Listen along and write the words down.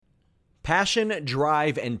Passion,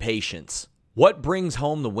 drive, and patience. What brings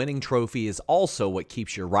home the winning trophy is also what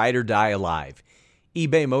keeps your ride or die alive.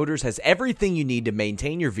 eBay Motors has everything you need to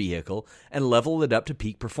maintain your vehicle and level it up to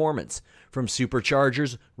peak performance. From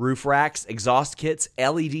superchargers, roof racks, exhaust kits,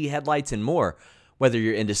 LED headlights, and more. Whether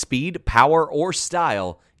you're into speed, power, or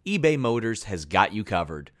style, eBay Motors has got you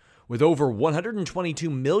covered. With over 122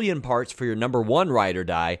 million parts for your number one ride or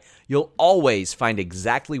die, you'll always find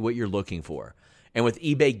exactly what you're looking for. And with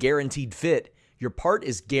eBay Guaranteed Fit, your part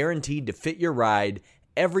is guaranteed to fit your ride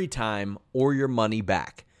every time or your money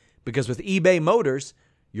back. Because with eBay Motors,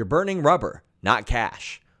 you're burning rubber, not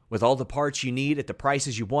cash. With all the parts you need at the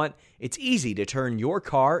prices you want, it's easy to turn your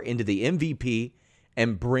car into the MVP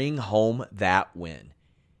and bring home that win.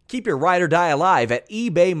 Keep your ride or die alive at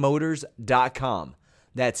ebaymotors.com.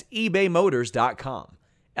 That's ebaymotors.com.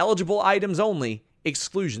 Eligible items only.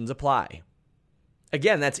 Exclusions apply.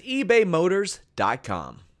 Again, that's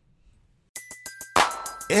ebaymotors.com.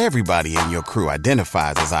 Everybody in your crew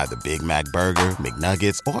identifies as either Big Mac Burger,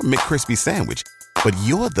 McNuggets, or McCrispy Sandwich. But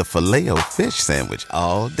you're the Filet-O-Fish Sandwich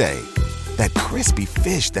all day. That crispy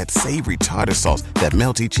fish, that savory tartar sauce, that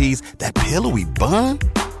melty cheese, that pillowy bun.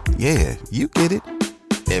 Yeah, you get it.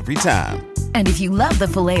 Every time. And if you love the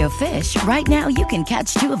Filet-O-Fish, right now you can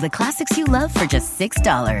catch two of the classics you love for just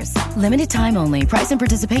 $6. Limited time only. Price and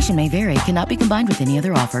participation may vary. Cannot be combined with any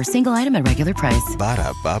other offer. Single item at regular price.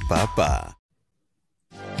 Ba-da-ba-ba-ba.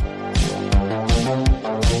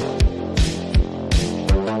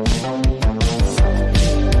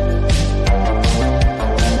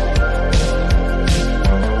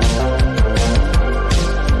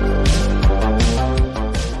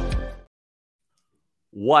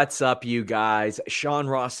 What's up, you guys? Sean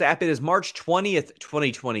Ross Sapp. It is March 20th,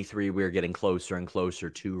 2023. We're getting closer and closer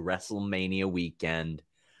to WrestleMania weekend.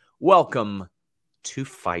 Welcome to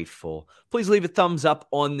Fightful. Please leave a thumbs up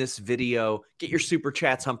on this video. Get your super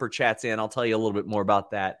chats, humper chats in. I'll tell you a little bit more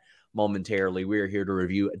about that momentarily. We're here to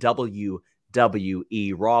review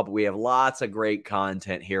WWE Raw, but we have lots of great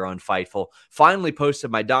content here on Fightful. Finally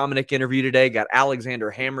posted my Dominic interview today. Got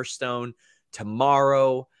Alexander Hammerstone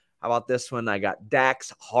tomorrow. How about this one? I got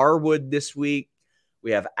Dax Harwood this week.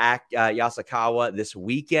 We have Yasukawa this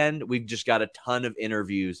weekend. We've just got a ton of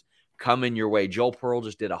interviews coming your way. Joel Pearl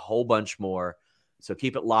just did a whole bunch more. So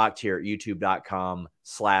keep it locked here at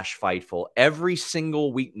youtube.com/Fightful. Every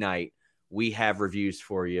single weeknight, we have reviews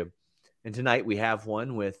for you. And tonight we have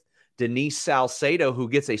one with Denise Salcedo, who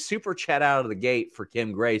gets a super chat out of the gate for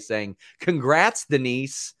Kim Gray saying, "Congrats,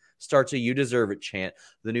 Denise." Starts a "You Deserve It" chant.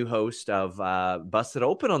 The new host of Busted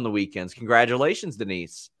Open on the weekends. Congratulations,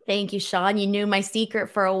 Denise. Thank you, Sean. You knew my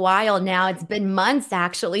secret for a while now. It's been months,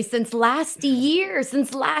 actually, since last year.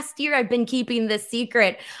 Since last year, I've been keeping this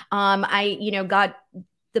secret. I got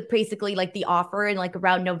basically the offer in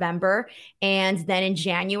around November. And then in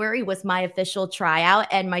January was my official tryout,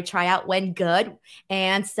 and my tryout went good.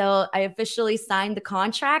 And so I officially signed the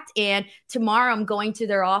contract, and tomorrow I'm going to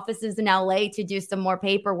their offices in LA to do some more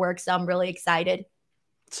paperwork. So I'm really excited.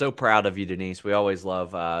 So proud of you, Denise. We always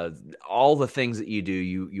love all the things that you do.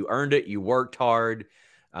 You earned it. You worked hard.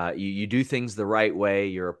 You do things the right way.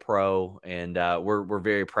 You're a pro, and we're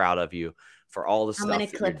very proud of you for all the stuff that you're doing.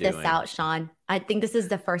 I'm going to clip this out, Sean. I think this is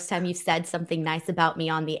the first time you've said something nice about me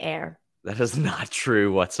on the air. That is not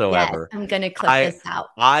true whatsoever. Yes, I'm going to clip this out.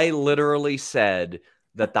 I literally said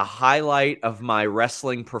that the highlight of my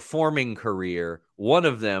wrestling performing career, one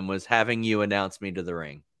of them was having you announce me to the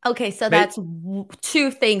ring. Okay, so that's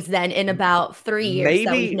two things then in about 3 years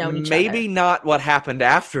that we've known each other. Maybe not what happened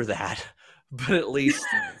after that, but at least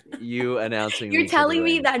you announcing You're telling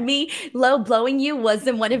me that me low blowing you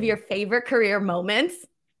wasn't one of your favorite career moments?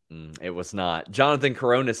 It was not. Jonathan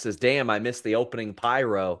Corona says, "Damn, I missed the opening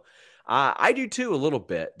pyro." I do too, a little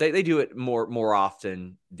bit. They do it more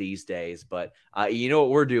often these days, but you know what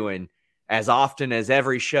we're doing as often as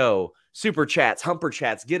every show? Super chats, humper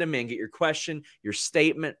chats. Get them in. Get your question, your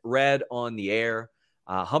statement read on the air.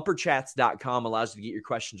 Humperchats.com allows you to get your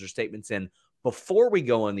questions or statements in before we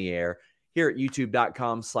go on the air. Here at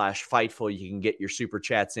youtube.com/Fightful, you can get your super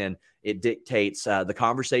chats in. It dictates the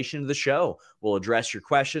conversation of the show. We'll address your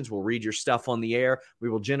questions. We'll read your stuff on the air. We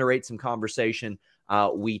will generate some conversation.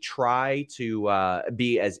 We try to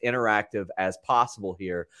be as interactive as possible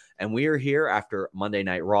here. And we are here after Monday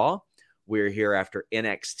Night Raw. We're here after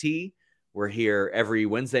NXT. We're here every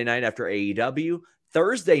Wednesday night after AEW.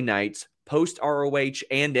 Thursday nights, post ROH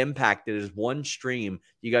and Impact. It is one stream.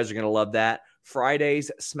 You guys are going to love that. Fridays,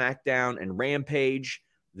 SmackDown and Rampage.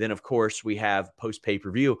 Then, of course, we have post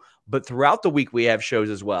pay-per-view. But throughout the week, we have shows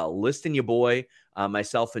as well. Listing Your Boy,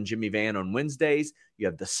 myself and Jimmy Van on Wednesdays. You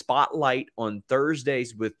have the Spotlight on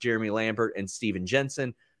Thursdays with Jeremy Lambert and Steven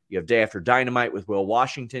Jensen. You have Day After Dynamite with Will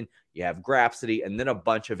Washington. You have Grapsody, and then a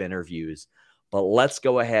bunch of interviews. But let's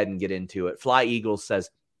go ahead and get into it. Fly Eagles says,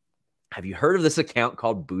 have you heard of this account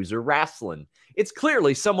called Boozer Wrestling? It's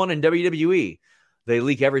clearly someone in WWE. They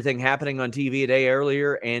leak everything happening on TV a day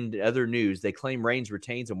earlier and other news. They claim Reigns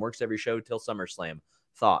retains and works every show till SummerSlam.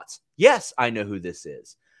 Thoughts? Yes, I know who this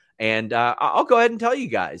is. And I'll go ahead and tell you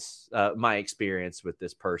guys my experience with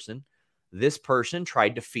this person. This person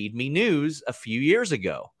tried to feed me news a few years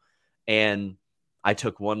ago. And I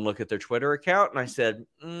took one look at their Twitter account and I said,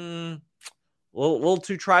 a little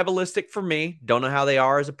too tribalistic for me. Don't know how they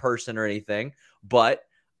are as a person or anything. But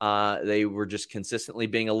they were just consistently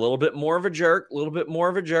being a little bit more of a jerk.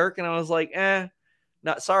 And I was like,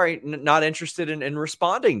 not interested in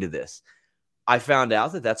responding to this. I found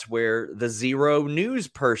out that that's where the Zero News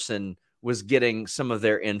person was getting some of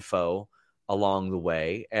their info along the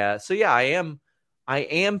way. So yeah, I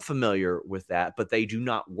am familiar with that, but they do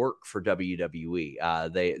not work for WWE.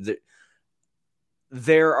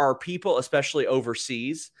 There are people, especially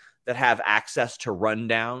overseas, that have access to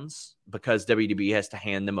rundowns because WWE has to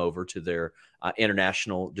hand them over to their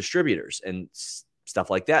international distributors and stuff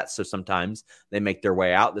like that. So sometimes they make their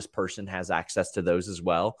way out. This person has access to those as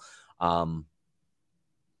well.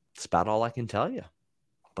 It's about all I can tell you.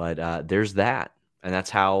 But there's that. And that's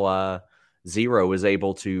how Zero was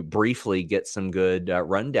able to briefly get some good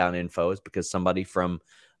rundown info, is because somebody from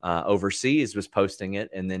overseas was posting it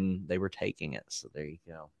and then they were taking it. So there you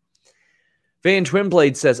go. Van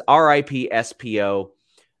Twinblade says, RIP SPO.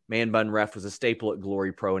 Man Bun Ref was a staple at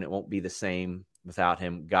Glory Pro, and it won't be the same without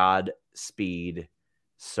him. Godspeed,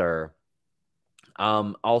 sir.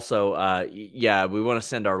 Also, we want to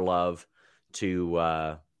send our love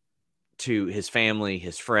to his family,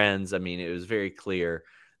 his friends. I mean, it was very clear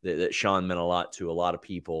that Sean meant a lot to a lot of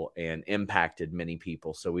people and impacted many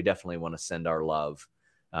people. So we definitely want to send our love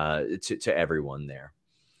to everyone there.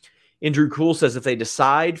 Andrew Cool says, if they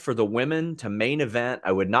decide for the women to main event,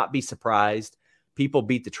 I would not be surprised. People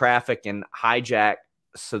beat the traffic and hijack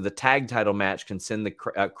so the tag title match can send the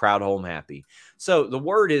crowd home happy. So the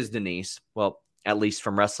word is, Denise, well, at least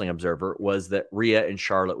from Wrestling Observer, was that Rhea and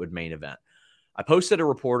Charlotte would main event. I posted a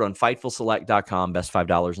report on FightfulSelect.com, best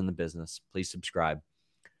 $5 in the business. Please subscribe.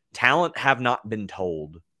 Talent have not been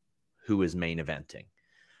told who is main eventing.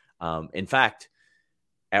 In fact,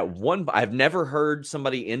 I've never heard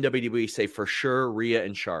somebody in WWE say for sure Rhea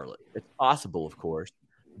and Charlotte. It's possible, of course,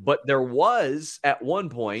 but there was at one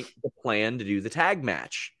point the plan to do the tag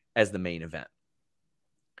match as the main event.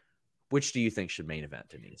 Which do you think should main event,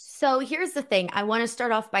 Denise? So here's the thing. I want to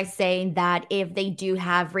start off by saying that if they do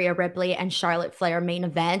have Rhea Ripley and Charlotte Flair main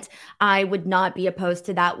event, I would not be opposed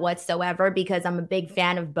to that whatsoever, because I'm a big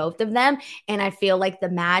fan of both of them. And I feel like the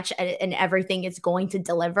match and everything is going to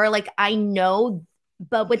deliver. Like, I know.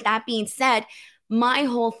 But with that being said, my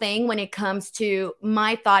whole thing when it comes to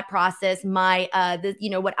my thought process, what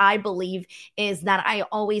I believe is that I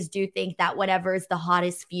always do think that whatever is the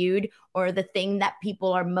hottest feud or the thing that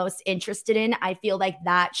people are most interested in, I feel like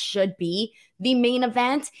that should be the main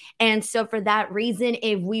event. And so for that reason,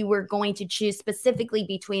 if we were going to choose specifically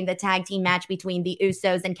between the tag team match between the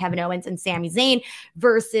Usos and Kevin Owens and Sami Zayn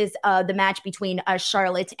versus the match between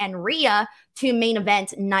Charlotte and Rhea to main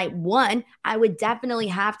event night one, I would definitely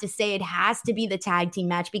have to say it has to be the tag team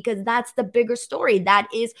match, because that's the bigger story. That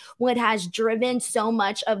is what has driven so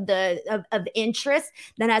much of the interest,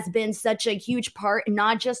 that has been such a huge part,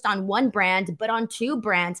 not just on one brand, but on two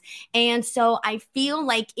brands. And so I feel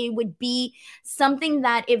like it would be something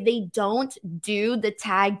that if they don't do the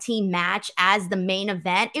tag team match as the main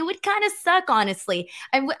event, it would kind of suck, honestly.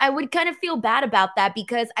 I would kind of feel bad about that,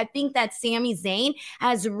 because I think that Sami Zayn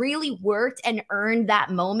has really worked and earned that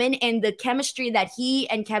moment, and the chemistry that he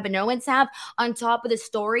and Kevin Owens have on top of the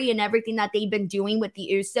story and everything that they've been doing with the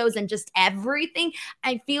Usos and just everything.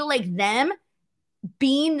 I feel like them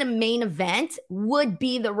being the main event would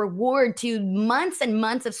be the reward to months and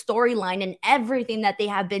months of storyline and everything that they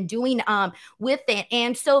have been doing with it.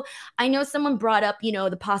 And so I know someone brought up,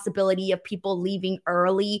 the possibility of people leaving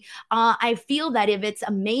early. I feel that if it's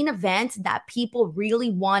a main event that people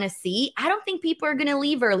really want to see, I don't think people are going to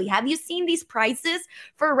leave early. Have you seen these prices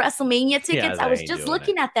for WrestleMania tickets? I was just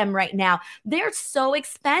looking at them right now. They're so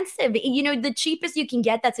expensive. The cheapest you can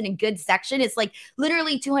get that's in a good section is like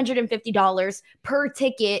literally $250 per per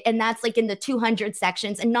ticket, and that's like in the 200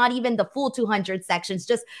 sections and not even the full 200 sections,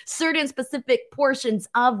 just certain specific portions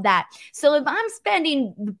of that. So if I'm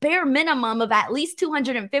spending the bare minimum of at least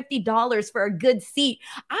 $250 for a good seat,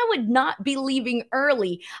 I would not be leaving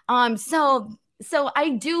early. So I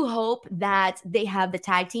do hope that they have the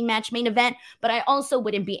tag team match main event, but I also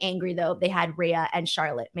wouldn't be angry though if they had Rhea and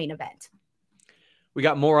Charlotte main event. We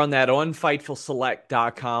got more on that on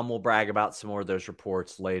FightfulSelect.com. We'll brag about some more of those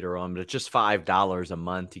reports later on, but it's just $5 a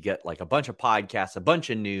month. You get like a bunch of podcasts, a bunch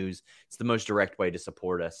of news. It's the most direct way to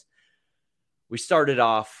support us. We started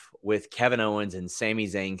off with Kevin Owens and Sami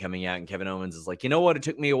Zayn coming out, and Kevin Owens is like, you know what? It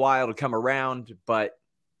took me a while to come around, but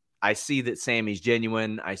I see that Sami's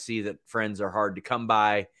genuine. I see that friends are hard to come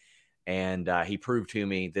by, and he proved to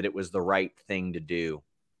me that it was the right thing to do.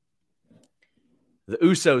 The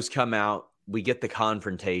Usos come out. We get the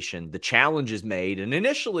confrontation. The challenge is made, and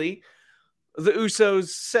initially, the Usos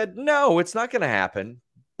said, no, it's not going to happen,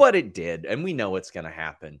 but it did, and we know it's going to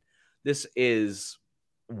happen. This is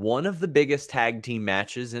one of the biggest tag team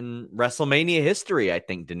matches in WrestleMania history, I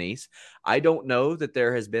think, Denise. I don't know that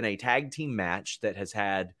there has been a tag team match that has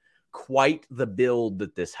had quite the build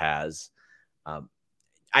that this has.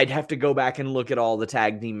 I'd have to go back and look at all the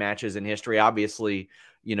tag team matches in history. Obviously,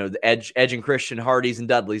 you know, the Edge and Christian, Hardys and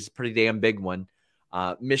Dudley's a pretty damn big one.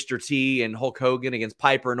 Mr. T and Hulk Hogan against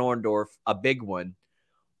Piper and Orndorff, a big one.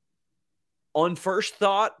 On first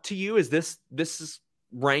thought to you, is this is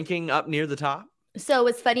ranking up near the top? So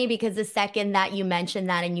it's funny because the second that you mentioned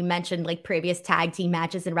that, and you mentioned like previous tag team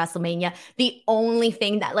matches in WrestleMania, the only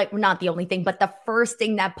thing that, like, not the only thing, but the first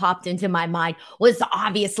thing that popped into my mind was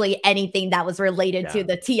obviously anything that was related to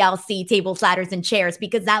the TLC tables, ladders, and chairs,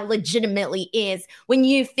 because that legitimately is, when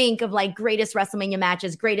you think of like greatest WrestleMania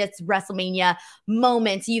matches, greatest WrestleMania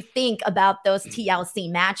moments, you think about those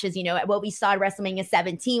TLC matches, you know, what we saw at WrestleMania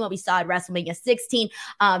 17, what we saw at WrestleMania 16.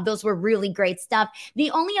 Those were really great stuff.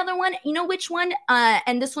 The only other one, you know which one?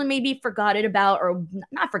 And this one may be forgotten about, or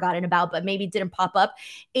not forgotten about, but maybe didn't pop up,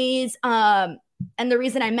 is and the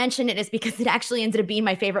reason I mention it is because it actually ended up being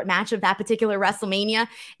my favorite match of that particular WrestleMania,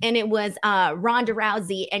 and it was Ronda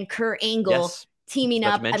Rousey and Kurt Angle teaming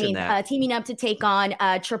up. Teaming up to take on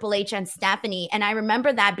Triple H and Stephanie. And I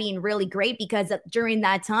remember that being really great because during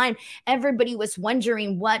that time, everybody was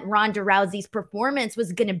wondering what Ronda Rousey's performance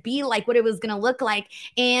was going to be like, what it was going to look like.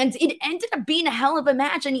 And it ended up being a hell of a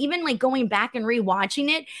match. And even like going back and rewatching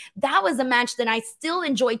it, that was a match that I still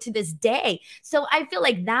enjoy to this day. So I feel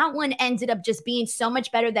like that one ended up just being so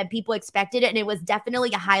much better than people expected it. And it was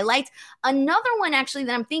definitely a highlight. Another one actually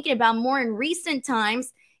that I'm thinking about more in recent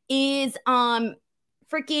times is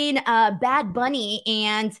freaking Bad Bunny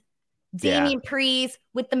and Damian Priest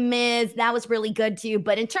with The Miz. That was really good too.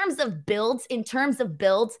 But in terms of builds,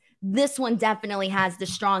 this one definitely has the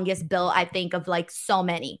strongest build, I think, of like so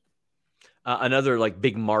many. Another like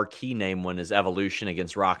big marquee name one is Evolution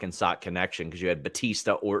against Rock and Sock Connection, because you had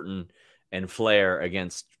Batista, Orton, and Flair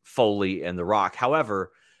against Foley and The Rock.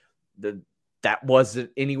 However, that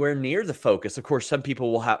wasn't anywhere near the focus. Of course, some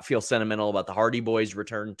people will feel sentimental about the Hardy Boys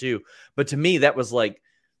return too. But to me, that was like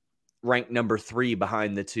ranked number 3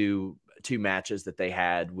 behind the two matches that they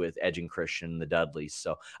had with Edge and Christian, the Dudleys.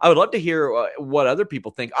 So I would love to hear what other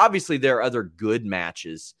people think. Obviously, there are other good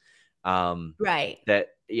matches. Right.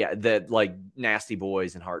 That like Nasty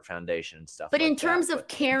Boys and Heart Foundation and stuff. But like in terms that, of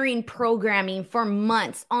carrying programming for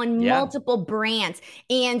months on multiple brands,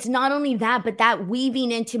 and not only that, but that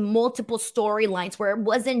weaving into multiple storylines where it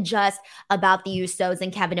wasn't just about the Usos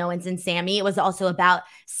and Kevin Owens and Sami. It was also about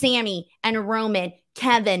Sami and Roman,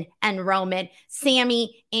 Kevin and Roman,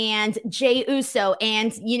 Sami and Jey Uso,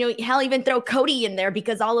 and, you know, hell, even throw Cody in there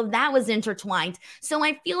because all of that was intertwined. So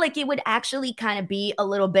I feel like it would actually kind of be a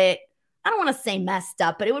little bit, I don't want to say messed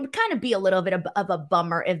up, but it would kind of be a little bit of a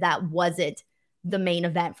bummer if that wasn't the main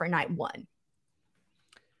event for night one.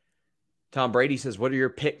 Tom Brady says, what are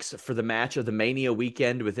your picks for the match of the Mania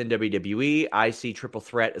weekend within WWE? I see Triple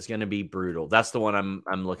Threat is going to be brutal. That's the one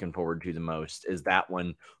I'm looking forward to the most, is that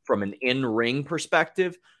one from an in-ring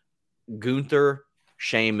perspective. Gunther,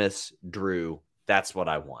 Sheamus, Drew. That's what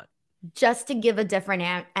I want. Just to give a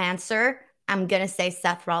different answer, I'm going to say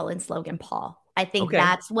Seth Rollins, Logan Paul. I think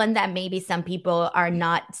that's one that maybe some people are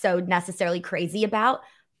not so necessarily crazy about,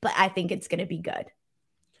 but I think it's going to be good.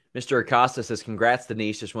 Mr. Acosta says, congrats,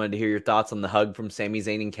 Denise. Just wanted to hear your thoughts on the hug from Sami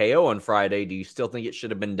Zayn and KO on Friday. Do you still think it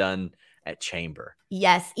should have been done at Chamber?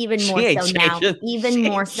 Yes, even more so now. Even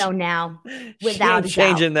more so now. Without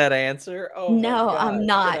changing that answer. Oh, no, I'm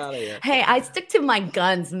not. Hey, I stick to my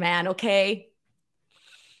guns, man. Okay.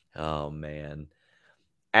 Oh, man.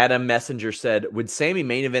 Adam Messenger said, would Sammy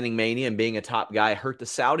main eventing Mania and being a top guy hurt the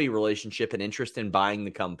Saudi relationship and interest in buying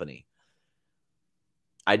the company?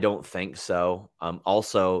 I don't think so.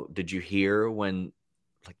 Also, did you hear when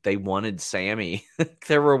they wanted Sammy?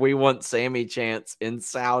 There were "We Want Sammy" chants in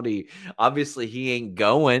Saudi. Obviously, he ain't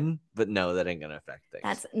going, but no, that ain't going to affect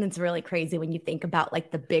things. That's really crazy when you think about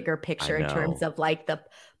the bigger picture in terms of the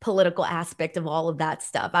political aspect of all of that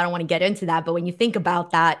stuff. I don't want to get into that, but when you think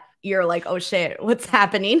about that, you're like, oh shit, what's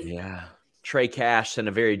happening? Yeah. Trey Cash sent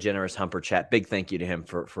a very generous Humper chat. Big thank you to him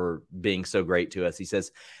for being so great to us. He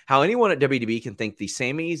says, how anyone at WWE can think the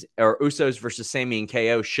Sammys or Usos versus Sammy and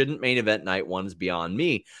KO shouldn't main event night one is beyond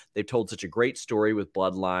me. They've told such a great story with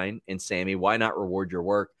Bloodline and Sammy. Why not reward your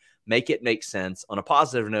work? Make it make sense. On a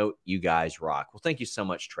positive note, you guys rock. Well, thank you so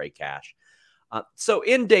much, Trey Cash. So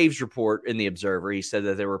in Dave's report in The Observer, he said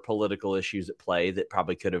that there were political issues at play that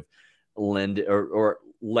probably could have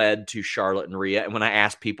led to Charlotte and Rhea. And when I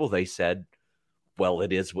asked people, they said, well,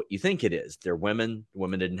 it is what you think it is. They're women.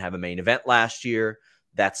 Women didn't have a main event last year.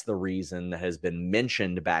 That's the reason that has been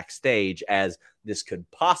mentioned backstage as this could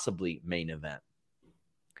possibly main event.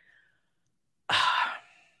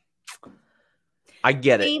 I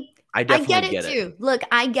get it. I definitely get it too. Look,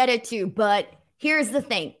 I get it too. But here's the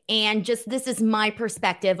thing. And just this is my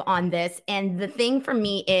perspective on this. And the thing for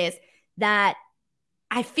me is that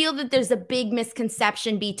I feel that there's a big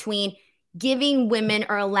misconception between giving women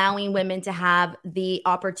or allowing women to have the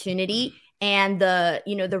opportunity and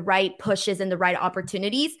the right pushes and the right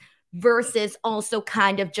opportunities versus also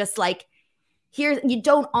kind of just here, you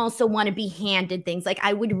don't also want to be handed things.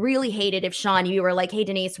 I would really hate it if, Sean, you were like, hey,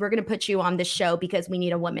 Denise, we're going to put you on this show because we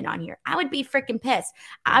need a woman on here. I would be freaking pissed.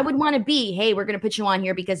 I would want to be, hey, we're going to put you on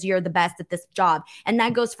here because you're the best at this job. And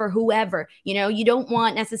that goes for whoever. You don't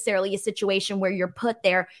want necessarily a situation where you're put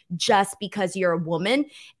there just because you're a woman.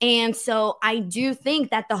 And so I do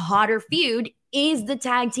think that the hotter feud is the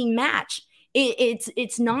tag team match.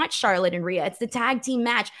 It's not Charlotte and Rhea. It's the tag team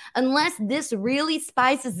match. Unless this really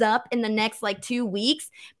spices up in the next 2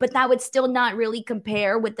 weeks, but that would still not really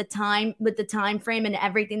compare with the time frame and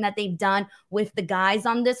everything that they've done with the guys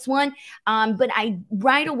on this one. But I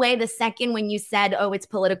right away, the second when you said, oh, it's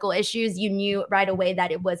political issues, you knew right away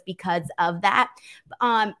that it was because of that.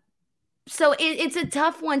 So it's a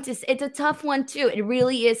tough one it's a tough one too. It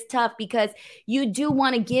really is tough because you do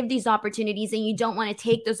want to give these opportunities and you don't want to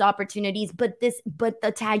take those opportunities. But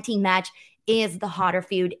the tag team match is the hotter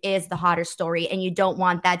feud, is the hotter story. And you don't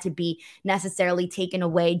want that to be necessarily taken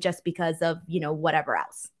away just because of, whatever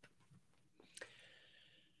else.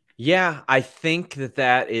 Yeah, I think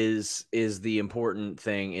that is the important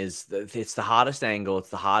thing is that it's the hottest angle.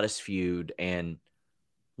 It's the hottest feud. And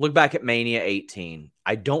look back at Mania 18.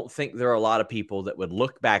 I don't think there are a lot of people that would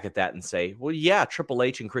look back at that and say, well, yeah, Triple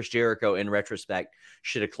H and Chris Jericho in retrospect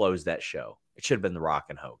should have closed that show. It should have been The Rock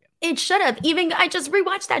and Hogan. It should have. Even I just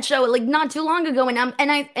rewatched that show not too long ago,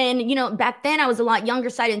 and back then I was a lot younger,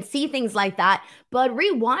 so I didn't see things like that. But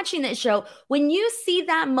rewatching that show, when you see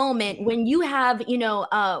that moment, when you have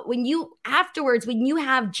when you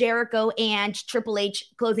have Jericho and Triple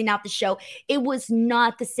H closing out the show, it was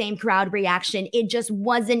not the same crowd reaction. It just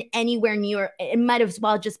wasn't anywhere near. It might have as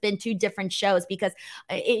well just been two different shows because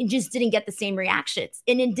it just didn't get the same reactions,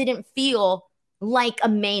 and it didn't feel like a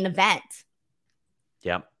main event.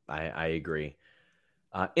 Yep, I agree.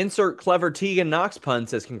 Insert clever Tegan Knox pun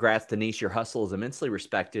says, congrats, Denise. Your hustle is immensely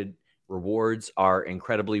respected. Rewards are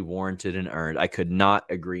incredibly warranted and earned. I could not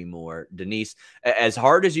agree more. Denise, as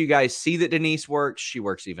hard as you guys see that Denise works, she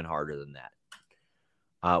works even harder than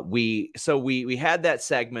that. We had that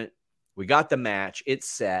segment. We got the match. It's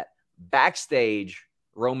set. Backstage,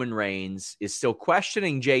 Roman Reigns is still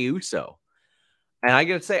questioning Jey Uso. And I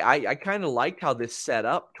got to say, I kind of liked how this set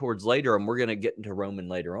up towards later, and we're going to get into Roman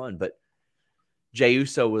later on. But Jey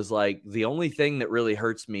Uso was like, the only thing that really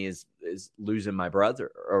hurts me is losing my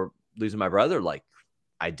brother like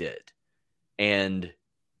I did. And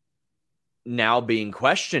now being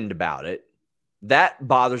questioned about it, that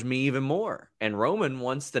bothers me even more. And Roman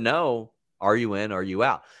wants to know, are you in? Are you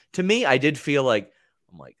out? To me, I did feel like,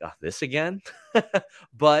 I'm like, oh, this again?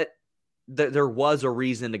 But there was a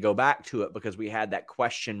reason to go back to it because we had that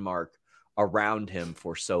question mark around him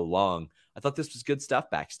for so long. I thought this was good stuff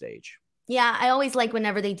backstage. Yeah, I always like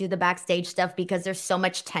whenever they do the backstage stuff because there's so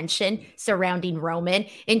much tension surrounding Roman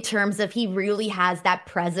in terms of he really has that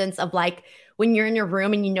presence of when you're in your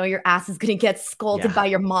room and you know your ass is going to get scolded by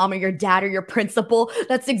your mom or your dad or your principal.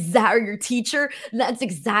 Or your teacher. That's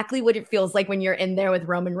exactly what it feels like when you're in there with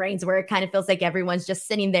Roman Reigns, where it kind of feels like everyone's just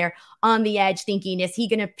sitting there on the edge thinking, is he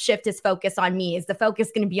going to shift his focus on me? Is the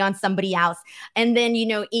focus going to be on somebody else? And then,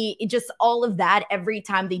 just all of that every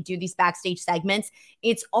time they do these backstage segments,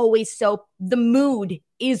 it's always the mood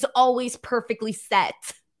is always perfectly set.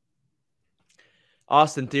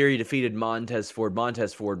 Austin Theory defeated Montez Ford.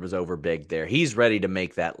 Montez Ford was over big there. He's ready to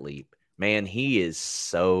make that leap. Man, he is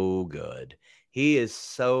so good. He is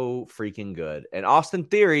so freaking good. And Austin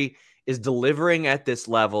Theory is delivering at this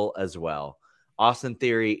level as well. Austin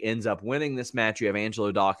Theory ends up winning this match. You have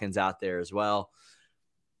Angelo Dawkins out there as well.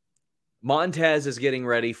 Montez is getting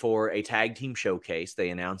ready for a tag team showcase.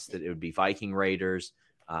 They announced that it would be Viking Raiders,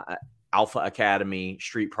 Alpha Academy,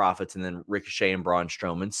 Street Profits, and then Ricochet and Braun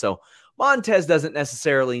Strowman. So Montez doesn't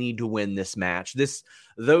necessarily need to win this match.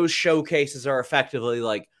 Those showcases are effectively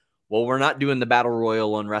like, well, we're not doing the Battle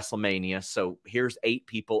Royal on WrestleMania, so here's 8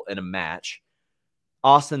 people in a match.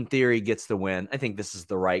 Austin Theory gets the win. I think this is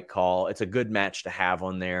the right call. It's a good match to have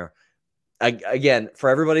on there. Again, for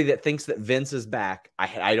everybody that thinks that Vince is back,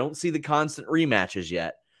 I don't see the constant rematches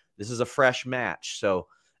yet. This is a fresh match, so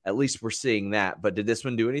at least we're seeing that. But did this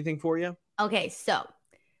one do anything for you? Okay, so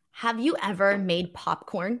have you ever made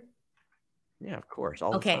popcorn? Yeah, of course.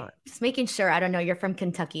 All the time. Just making sure. I don't know. You're from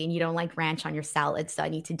Kentucky and you don't like ranch on your salad, so I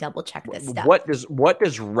need to double check this stuff. What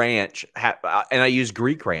does ranch have? And I use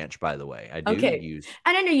Greek ranch, by the way. I use.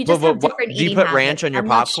 I don't know. You just have different. Do you put ranch on your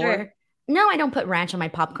popcorn? Sure. No, I don't put ranch on my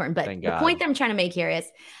popcorn. But the point that I'm trying to make here is,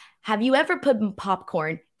 have you ever put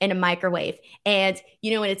popcorn in a microwave and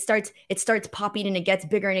and it starts popping and it gets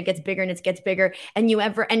bigger and it gets bigger and it gets bigger, and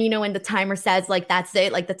when the timer says like that's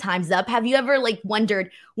it, like the time's up, have you ever like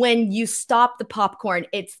wondered when you stop the popcorn,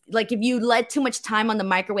 it's like if you let too much time on the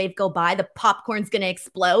microwave go by, the popcorn's gonna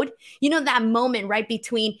explode? That moment right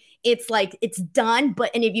between it's like it's done,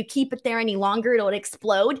 and if you keep it there any longer, it'll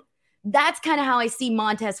explode. That's kind of how I see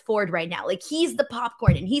Montez Ford right now. Like he's the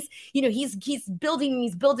popcorn and he's building and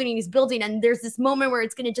he's building and he's building. And there's this moment where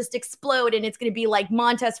it's going to just explode and it's going to be like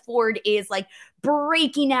Montez Ford is like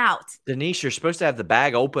breaking out. Denise, you're supposed to have the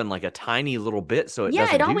bag open like a tiny little bit. So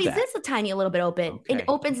it always is a tiny little bit open. Okay. It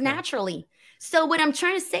opens naturally. So what I'm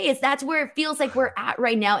trying to say is that's where it feels like we're at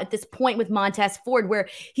right now at this point with Montez Ford, where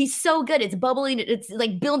he's so good. It's bubbling. It's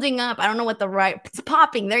like building up. I don't know it's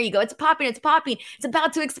popping. There you go. It's popping. It's popping. It's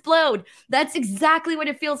about to explode. That's exactly what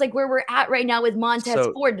it feels like where we're at right now with Montez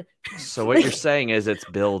Ford. So what you're saying is it's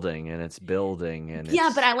building and it's building.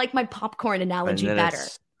 Yeah, but I like my popcorn analogy better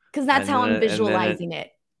because that's how I'm visualizing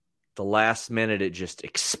it. The last minute, it just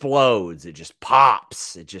explodes. It just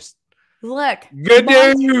pops. It just. Look.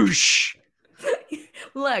 Gadoosh!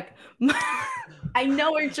 Look, I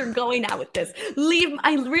know where you're going at with this.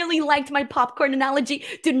 I really liked my popcorn analogy.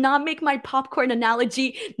 Do not make my popcorn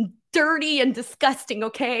analogy dirty and disgusting,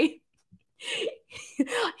 okay?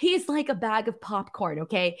 He's like a bag of popcorn,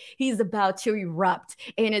 okay? He's about to erupt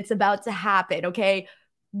and it's about to happen, okay?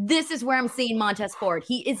 This is where I'm seeing Montez Ford.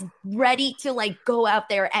 He is ready to like go out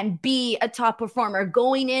there and be a top performer,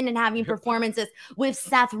 going in and having performances with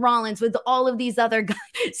Seth Rollins, with all of these other guys.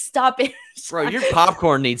 Stop it. Bro, your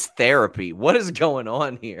popcorn needs therapy. What is going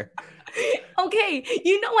on here? Okay,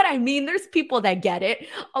 you know what I mean? There's people that get it,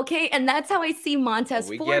 okay? And that's how I see Montez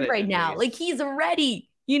Ford right now. Like he's ready,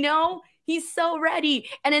 He's so ready.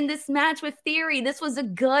 And in this match with Theory, this was a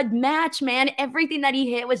good match, man. Everything that he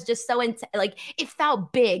hit was just so it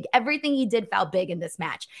felt big. Everything he did felt big in this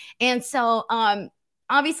match. And so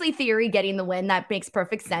obviously Theory getting the win, that makes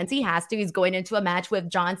perfect sense. He has to. He's going into a match with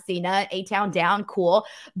John Cena, A-Town Down, cool.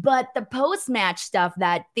 But the post-match stuff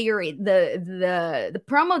that Theory, the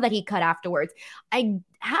promo that he cut afterwards, I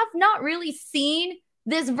have not really seen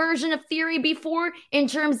this version of Theory before in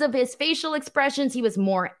terms of his facial expressions. He was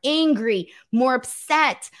more angry, more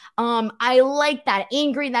upset. I like that.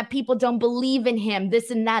 Angry that people don't believe in him, this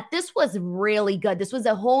and that. This was really good. This was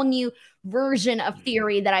a whole new version of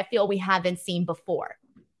Theory that I feel we haven't seen before.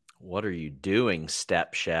 What are you doing,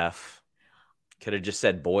 Step Chef? Could have just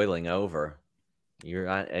said boiling over. You're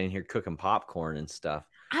in here cooking popcorn and stuff.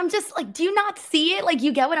 I'm just like, do you not see it? Like,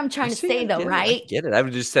 you get what I'm trying to say, though, right? I get it. I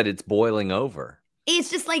would just said it's boiling over.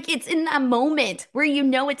 It's just like it's in that moment where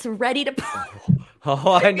it's ready to.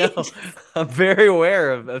 Oh, I know. I'm very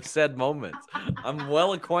aware of said moments. I'm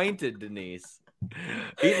well acquainted, Denise.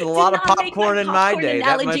 Eating a lot of popcorn in my day.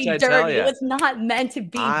 That much I tell you. It was not meant to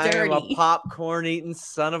be dirty. I'm a popcorn eating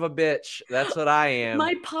son of a bitch. That's what I am.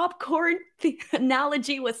 My popcorn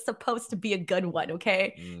analogy was supposed to be a good one.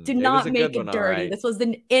 Okay, do not make it dirty. Right. This was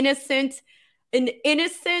an innocent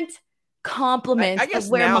compliments I guess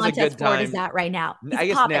of where now's a Montez good Ford is time. at right now. He's I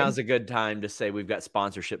guess popping. now's a good time to say we've got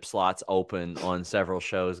sponsorship slots open on several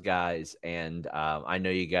shows, guys. And I know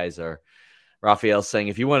you guys are, Raphael's saying,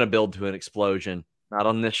 if you want to build to an explosion, not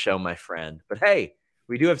on this show, my friend. But hey,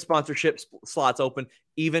 we do have sponsorship slots open.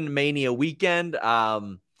 Even Mania weekend,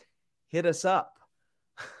 hit us up.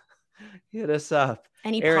 Hit us up.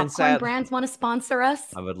 Any Aaron popcorn brands want to sponsor us?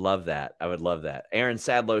 I would love that. I would love that. Aaron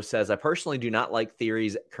Sadlow says, I personally do not like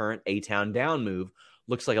Theory's current A-Town down move.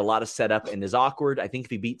 Looks like a lot of setup and is awkward. I think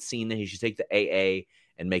if he beats Cena, he should take the AA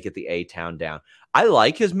and make it the A-Town down. I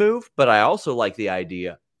like his move, but I also like the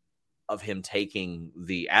idea of him taking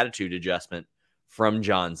the attitude adjustment from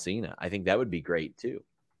John Cena. I think that would be great too.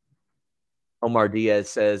 Omar Diaz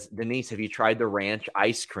says, Denise, have you tried the ranch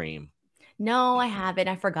ice cream? No, I haven't.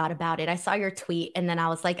 I forgot about it. I saw your tweet and then I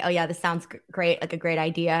was like, oh yeah, this sounds great. Like a great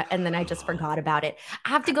idea. And then I just forgot about it. I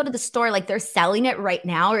have to go to the store. Like they're selling it right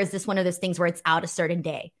now. Or is this one of those things where it's out a certain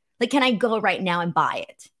day? Like, can I go right now and buy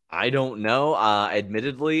it? I don't know.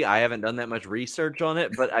 Admittedly, I haven't done that much research on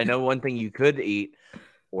it, but I know one thing you could eat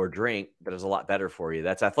or drink that is a lot better for you.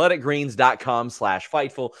 That's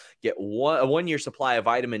athleticgreens.com/Fightful. Get a 1-year supply of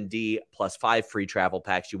vitamin D plus 5 free travel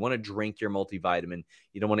packs. You want to drink your multivitamin.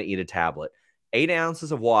 You don't want to eat a tablet. 8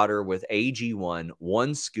 ounces of water with AG1,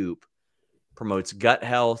 1 scoop, promotes gut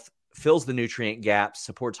health, fills the nutrient gaps,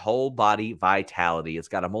 supports whole body vitality. It's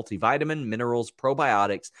got a multivitamin, minerals,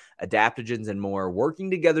 probiotics, adaptogens, and more working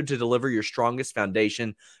together to deliver your strongest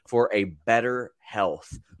foundation for a better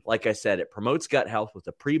health. Like I said, it promotes gut health with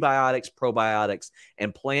the prebiotics, probiotics,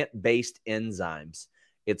 and plant-based enzymes.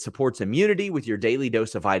 It supports immunity with your daily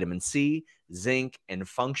dose of vitamin C, zinc, and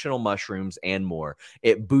functional mushrooms, and more.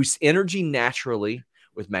 It boosts energy naturally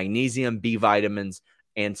with magnesium, B vitamins,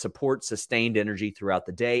 and supports sustained energy throughout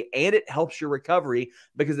the day. And it helps your recovery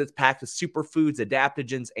because it's packed with superfoods,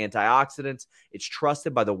 adaptogens, antioxidants. It's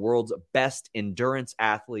trusted by the world's best endurance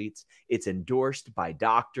athletes. It's endorsed by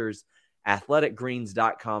doctors.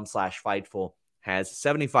 athleticgreens.com/Fightful has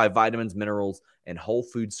 75 vitamins, minerals, and whole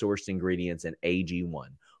food sourced ingredients in AG1.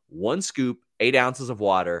 1 scoop, 8 ounces of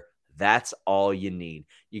water. That's all you need.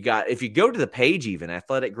 If you go to the page, even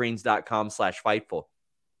athleticgreens.com/Fightful,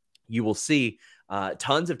 you will see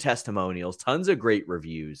tons of testimonials, tons of great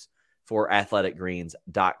reviews for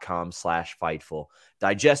athleticgreens.com/Fightful.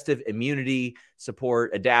 Digestive immunity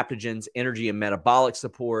support, adaptogens, energy and metabolic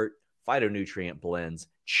support, phytonutrient blends.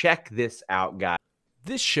 Check this out, guys.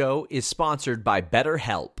 This show is sponsored by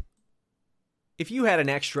BetterHelp. If you had an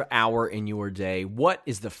extra hour in your day, what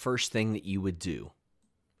is the first thing that you would do?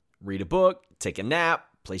 Read a book, take a nap,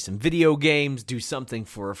 play some video games, do something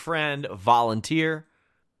for a friend, volunteer.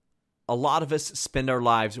 A lot of us spend our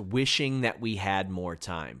lives wishing that we had more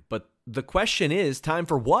time. But the question is, time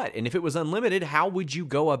for what? And if it was unlimited, how would you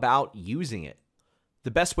go about using it? The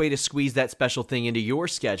best way to squeeze that special thing into your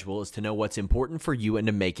schedule is to know what's important for you and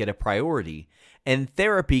to make it a priority. And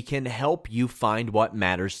therapy can help you find what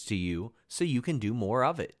matters to you so you can do more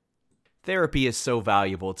of it. Therapy is so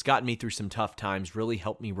valuable. It's gotten me through some tough times, really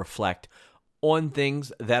helped me reflect on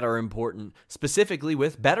things that are important, specifically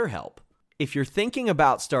with BetterHelp. If you're thinking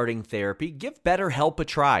about starting therapy, give BetterHelp a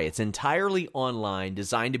try. It's entirely online,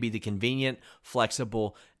 designed to be the convenient,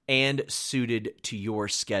 flexible, and suited to your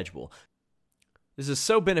schedule. This is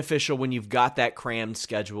so beneficial when you've got that crammed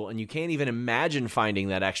schedule and you can't even imagine finding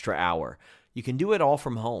that extra hour. You can do it all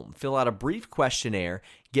from home. Fill out a brief questionnaire,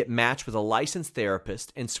 get matched with a licensed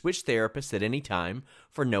therapist, and switch therapists at any time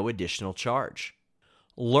for no additional charge.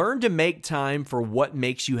 Learn to make time for what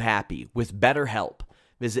makes you happy with BetterHelp.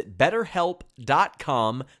 Visit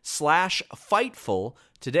betterhelp.com/Fightful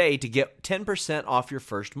today to get 10% off your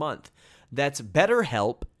first month. That's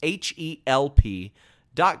BetterHelp,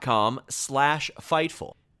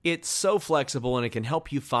 HELP.com/Fightful. It's so flexible and it can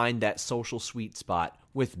help you find that social sweet spot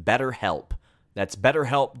with BetterHelp. That's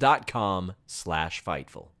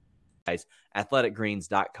betterhelp.com/Fightful. Guys,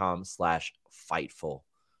 athleticgreens.com/Fightful.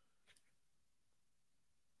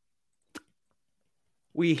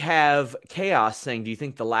 We have Chaos saying, do you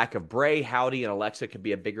think the lack of Bray, Howdy, and Alexa could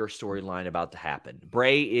be a bigger storyline about to happen?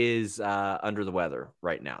 Bray is under the weather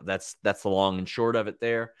right now. That's the long and short of it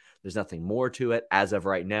there. There's nothing more to it as of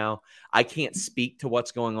right now. I can't speak to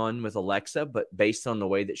what's going on with Alexa, but based on the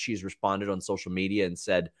way that she's responded on social media and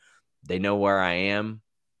said, they know where I am,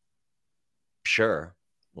 sure.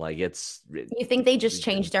 Like you think they just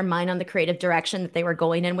changed their mind on the creative direction that they were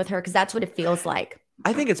going in with her? Because that's what it feels like.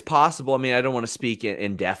 I think it's possible. I mean, I don't want to speak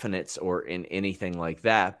in definites or in anything like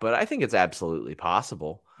that, but I think it's absolutely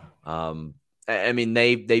possible. I mean,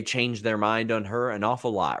 they've changed their mind on her an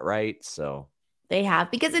awful lot, right? So They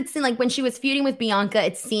have, because it seemed like when she was feuding with Bianca,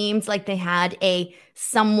 it seems like they had a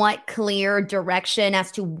somewhat clear direction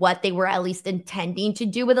as to what they were at least intending to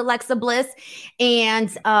do with Alexa Bliss.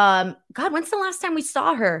 And God, when's the last time we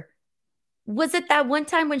saw her? Was it that one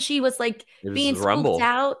time when she was like It was being the Rumble. scooped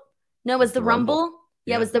out? No, it was the Rumble?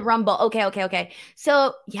 Yeah, Yeah, it was the Rumble. Okay.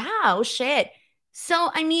 So, yeah, oh shit. So,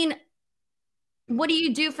 I mean, what do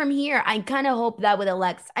you do from here? I kind of hope that with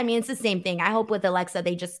Alexa, I mean, it's the same thing. I hope with Alexa,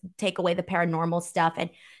 they just take away the paranormal stuff and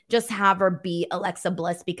just have her be Alexa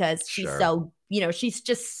Bliss, because she's so, she's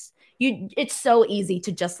just, it's so easy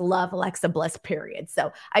to just love Alexa Bliss, period.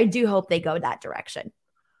 So I do hope they go that direction.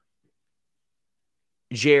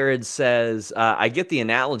 Jared says, I get the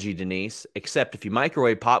analogy, Denise, except if you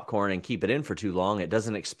microwave popcorn and keep it in for too long, it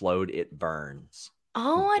doesn't explode, it burns.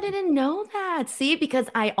 Oh, I didn't know that. See, because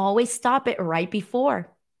I always stop it right before.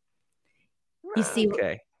 You see,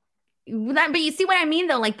 okay. But you see what I mean,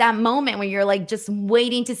 though? Like that moment where you're like just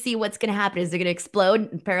waiting to see what's going to happen. Is it going to explode?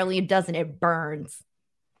 Apparently it doesn't. It burns.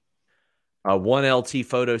 One LT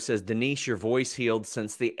photo says, Denise, your voice healed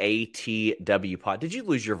since the ATW pod. Did you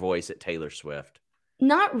lose your voice at Taylor Swift?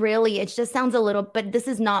 Not really. It just sounds a little, but this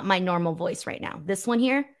is not my normal voice right now. This one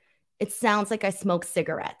here, it sounds like I smoke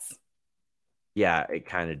cigarettes. Yeah, it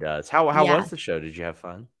kind of does. How was the show? Did you have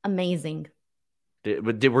fun? Amazing.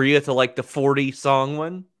 Were you at the 40 song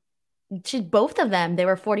one? Both of them. They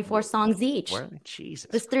were 44 songs each. Jesus.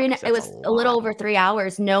 It was a little over 3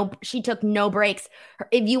 hours. No, she took no breaks.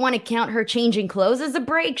 If you want to count her changing clothes as a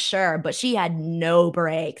break, sure, but she had no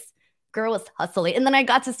breaks. Girl was hustling. And then I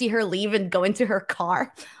got to see her leave and go into her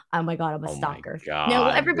car. Oh my God, I'm a stalker. No,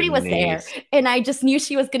 everybody was there. And I just knew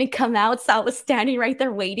she was going to come out. So I was standing right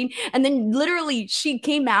there waiting. And then literally she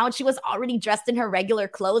came out. She was already dressed in her regular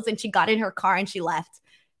clothes and she got in her car and she left.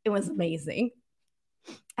 It was amazing.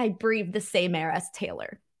 I breathed the same air as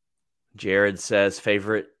Taylor. Jared says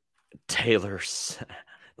favorite Taylor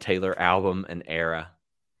album and era.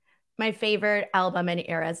 My favorite album and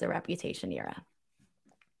era is the Reputation era.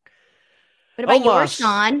 What about yours,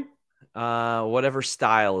 Sean? Whatever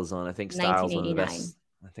Style is on. I think Style is one of the best.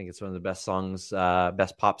 I think it's one of the best songs,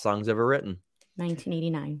 best pop songs ever written.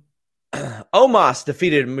 1989. Omos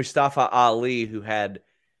defeated Mustafa Ali, who had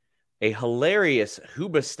a hilarious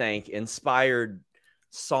Hoobastank inspired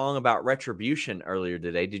song about retribution earlier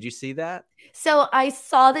today. Did you see that? So I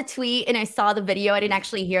saw the tweet and I saw the video. I didn't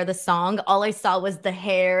actually hear the song. All I saw was the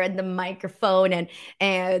hair and the microphone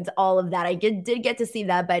and all of that. I did get to see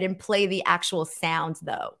that, but I didn't play the actual sounds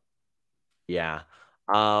though. Yeah.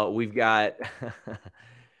 We got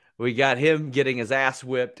him getting his ass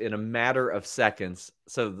whipped in a matter of seconds.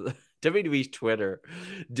 So WWE's Twitter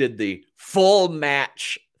did the full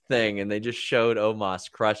match thing and they just showed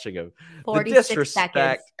Omos crushing him. 46 the disrespect,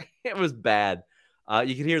 seconds. It was bad.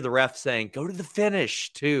 You can hear the ref saying, go to the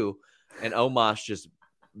finish too. And Omos just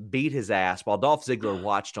beat his ass while Dolph Ziggler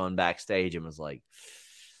watched on backstage and was like,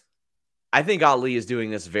 I think Ali is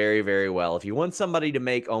doing this very, very well. If you want somebody to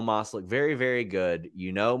make Omos look very, very good,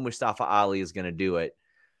 Mustafa Ali is going to do it.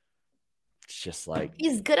 It's just like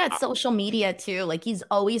he's good at social media too. Like he's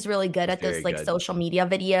always really good at this, like social media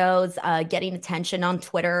videos, getting attention on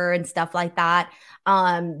Twitter and stuff like that.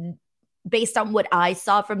 Based on what I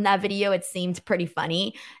saw from that video, it seemed pretty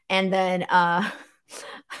funny. And then,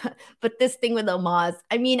 but this thing with Omos,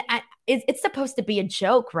 I mean, it's supposed to be a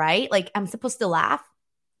joke, right? Like I'm supposed to laugh.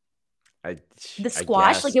 The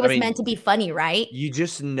squash, like it was meant to be funny, right? You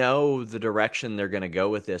just know the direction they're going to go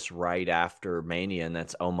with this right after Mania, and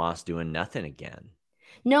that's Omos doing nothing again.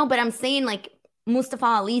 No, but I'm saying like Mustafa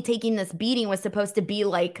Ali taking this beating was supposed to be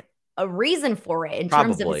like a reason for it in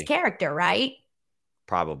terms of his character, right?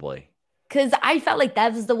 Probably. Because I felt like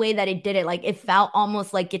that was the way that it did it. Like it felt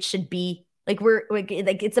almost like it should be like like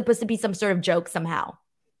it's supposed to be some sort of joke somehow.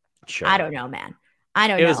 Sure. I don't know, man. I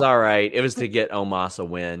don't know. It was all right. It was to get Omos a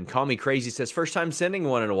win. Call Me Crazy says, first time sending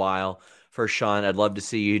one in a while. For Sean, I'd love to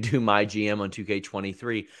see you do my GM on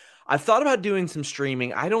 2K23. I've thought about doing some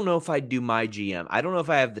streaming. I don't know if I'd do my GM. I don't know if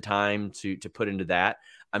I have the time to put into that.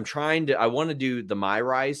 I want to do the My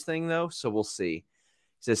Rise thing, though, so we'll see. He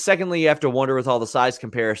says, secondly, you have to wonder with all the size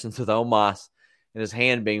comparisons with Omos and his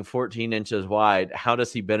hand being 14 inches wide, how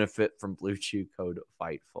does he benefit from Blue Chew Code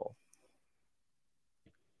Fightful?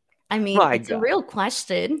 I mean, it's a real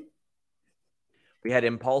question. We had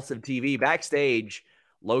Impulsive TV backstage.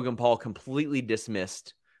 Logan Paul completely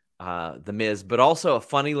dismissed The Miz, but also a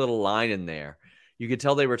funny little line in there. You could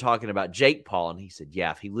tell they were talking about Jake Paul, and he said,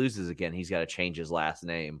 yeah, if he loses again, he's got to change his last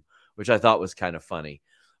name, which I thought was kind of funny.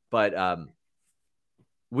 But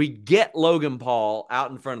we get Logan Paul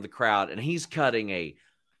out in front of the crowd, and he's cutting a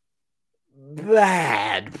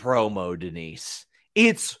bad promo, Denise.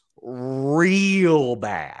 It's real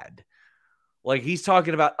bad. Like, he's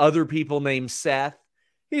talking about other people named Seth.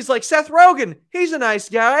 He's like, Seth Rogen, he's a nice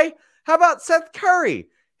guy. How about Seth Curry?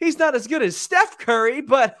 He's not as good as Steph Curry,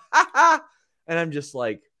 but ha. And I'm just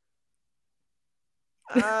like,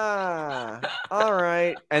 all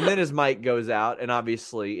right. And then his mic goes out, and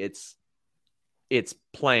obviously it's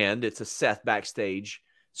planned. It's a Seth backstage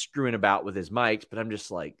screwing about with his mics, but I'm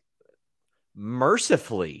just like,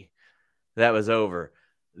 mercifully, that was over.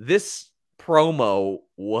 This promo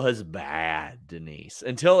was bad, Denise,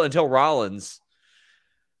 until Rollins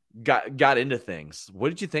got into things. What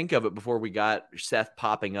did you think of it before we got Seth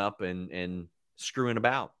popping up and screwing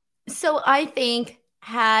about? So I think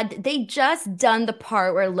had they just done the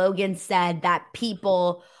part where Logan said that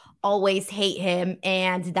people always hate him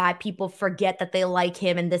and that people forget that they like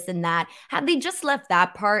him and this and that, had they just left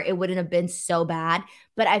that part, it wouldn't have been so bad.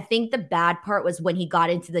 But I think the bad part was when he got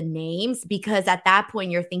into the names, because at that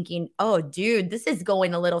point you're thinking, oh, dude, this is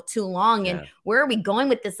going a little too long. Yeah. And where are we going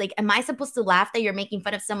with this? Like, am I supposed to laugh that you're making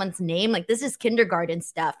fun of someone's name? Like, this is kindergarten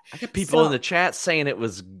stuff. I got people in the chat saying it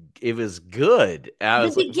was good.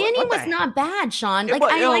 The beginning was not bad, Sean. Like,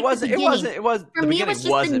 I like the beginning. It was. For me, it was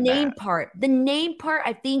just the name part. The name part,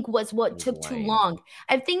 I think, was what took too long.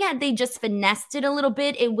 I think had they just finessed it a little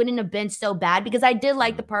bit, it wouldn't have been so bad, because I did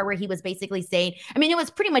like the part where he was basically saying, I mean, it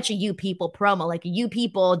was pretty much a you people promo. Like, you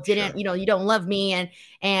people didn't, you don't love me.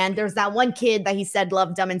 And there's that one kid that he said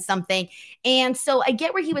loved him and something. And so I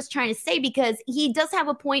get where he was trying to say, because he does have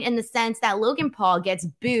a point in the sense that Logan Paul gets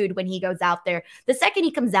booed when he goes out there. The second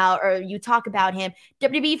he comes out or you talk about him,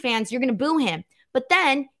 WWE fans, you're going to boo him. But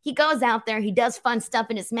then he goes out there, he does fun stuff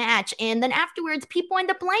in his match, and then afterwards, people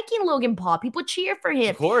end up liking Logan Paul. People cheer for him.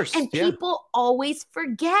 Of course. And people always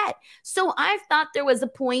forget. So I thought there was a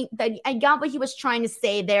point that I got what he was trying to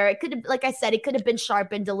say there. It could have, like I said, it could have been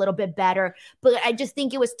sharpened a little bit better, but I just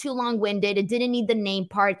think it was too long-winded. It didn't need the name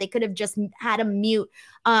part. They could have just had him mute.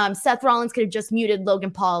 Seth Rollins could have just muted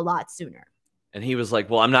Logan Paul a lot sooner. And he was like,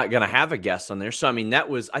 well, I'm not going to have a guest on there. So, I mean,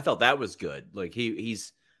 I thought that was good. Like,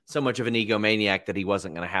 he's so much of an egomaniac that he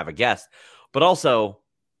wasn't going to have a guest. But also,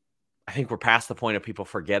 I think we're past the point of people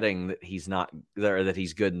forgetting that he's not there, that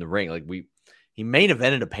he's good in the ring. Like, he main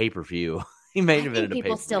evented a pay-per-view. He main evented a pay-per-view.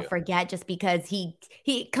 People still forget just because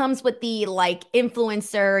he comes with the like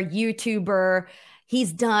influencer, YouTuber.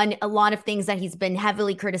 He's done a lot of things that he's been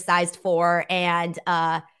heavily criticized for. And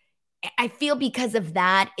I feel because of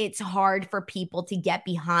that, it's hard for people to get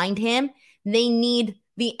behind him. They need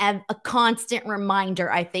a constant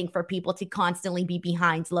reminder, I think, for people to constantly be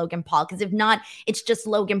behind Logan Paul. Because if not, it's just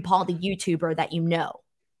Logan Paul, the YouTuber that you know.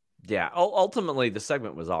 Yeah, ultimately the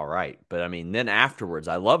segment was all right. But I mean, then afterwards,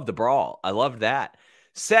 I loved the brawl. I loved that.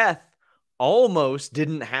 Seth almost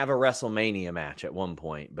didn't have a WrestleMania match at one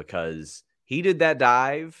point because he did that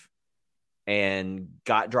dive and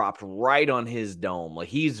got dropped right on his dome. Like,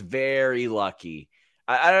 he's very lucky.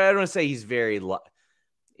 I don't want to say he's very lucky.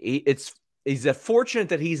 He's fortunate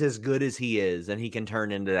that he's as good as he is and he can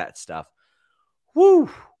turn into that stuff. Woo!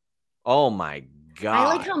 Oh my God.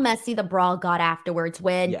 I like how messy the brawl got afterwards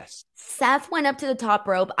when Seth went up to the top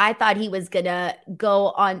rope. I thought he was going to go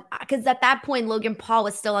on, because at that point, Logan Paul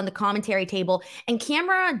was still on the commentary table, and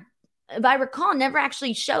camera, if I recall, never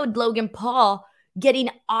actually showed Logan Paul getting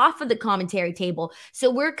off of the commentary table.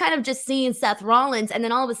 So we're kind of just seeing Seth Rollins, and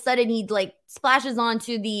then all of a sudden he like splashes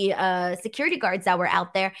onto the security guards that were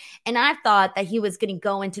out there, and I thought that he was going to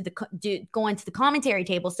go into the commentary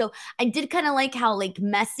table. So I did kind of like how like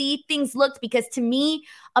messy things looked, because to me,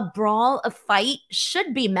 a brawl, a fight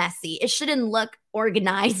should be messy. It shouldn't look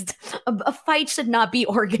organized. A fight should not be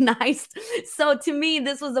organized. So to me,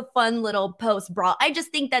 this was a fun little post brawl. I just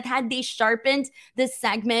think that had they sharpened this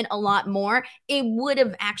segment a lot more, it would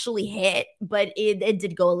have actually hit, but it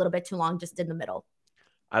did go a little bit too long just in the middle.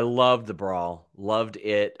 I loved the brawl. Loved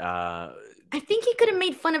it. I think he could have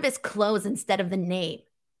made fun of his clothes instead of the name.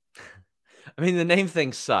 I mean, the name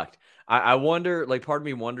thing sucked. I wonder, like, part of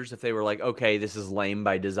me wonders if they were like, okay, this is lame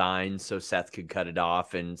by design, so Seth could cut it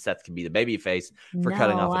off and Seth could be the babyface for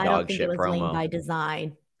cutting off a dog shit promo. I don't think it was lame by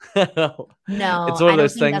design. No, it's one of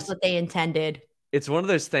those things. That's what they intended. It's one of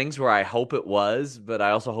those things where I hope it was, but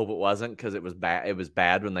I also hope it wasn't, because it was bad. It was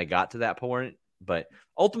bad when they got to that point. But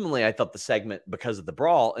ultimately, I thought the segment, because of the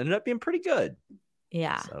brawl, ended up being pretty good.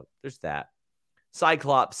 Yeah. So there's that.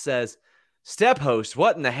 Cyclops says, "Step host,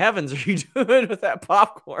 what in the heavens are you doing with that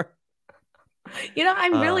popcorn?" You know,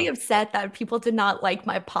 I'm really upset that people did not like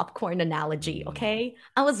my popcorn analogy, okay?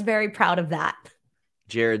 I was very proud of that.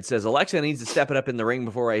 Jared says, Alexa needs to step it up in the ring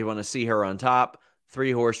before I want to see her on top.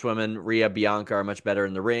 3 horsewomen, Rhea, Bianca are much better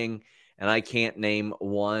in the ring. and I can't name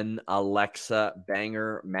one Alexa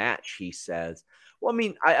banger match, he says. Well, I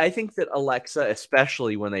mean, I think that Alexa,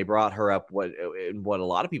 especially when they brought her up what a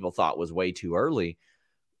lot of people thought was way too early,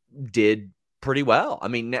 did pretty well. I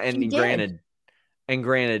mean, and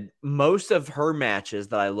granted, most of her matches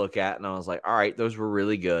that I look at and I was like, all right, those were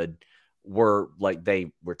really good, were like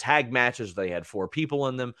they were tag matches. They had 4 people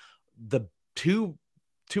in them. The two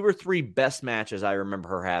or three best matches I remember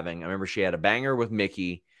her having. I remember she had a banger with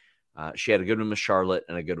Mickey. She had a good one with Charlotte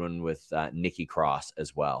and a good one with Nikki Cross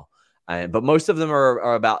as well. But most of them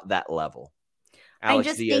are about that level. Alex I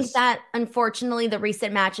just Diaz. Think that, unfortunately, the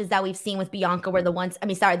recent matches that we've seen with Bianca were the ones,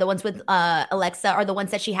 the ones with Alexa are the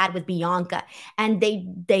ones that she had with Bianca. And they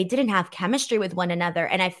didn't have chemistry with one another.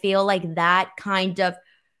 And I feel like that kind of,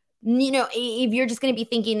 if you're just going to be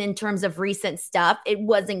thinking in terms of recent stuff, it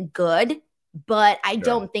wasn't good. But I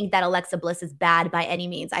don't think that Alexa Bliss is bad by any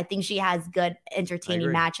means. I think she has good,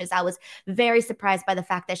 entertaining matches. I was very surprised by the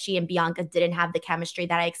fact that she and Bianca didn't have the chemistry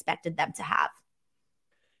that I expected them to have.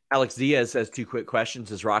 Alex Diaz says 2 quick questions.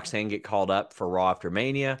 Does Roxanne get called up for Raw after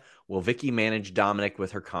Mania? Will Vicky manage Dominic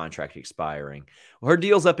with her contract expiring? Well, her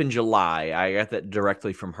deal's up in July. I got that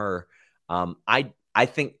directly from her. I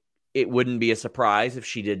think it wouldn't be a surprise if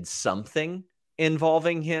she did something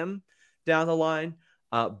involving him down the line.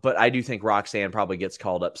 But I do think Roxanne probably gets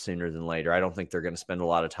called up sooner than later. I don't think they're going to spend a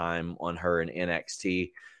lot of time on her in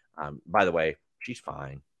NXT. By the way, she's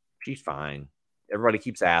fine. She's fine. Everybody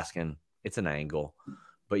keeps asking. It's an angle.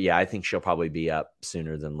 But yeah, I think she'll probably be up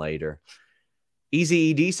sooner than later.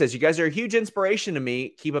 Easy ED says, you guys are a huge inspiration to me.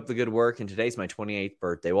 Keep up the good work. And today's my 28th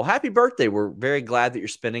birthday. Well, happy birthday. We're very glad that you're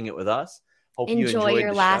spending it with us. Hope you enjoy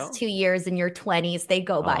your last 2 years in your 20s. They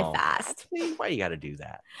go by fast. Why you got to do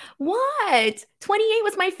that? What? 28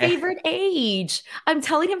 was my favorite age. I'm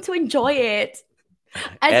telling him to enjoy it.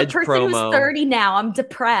 As Edge a person who's 30 now, I'm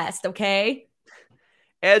depressed, okay?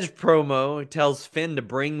 Edge promo tells Finn to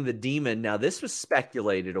bring the demon. Now, this was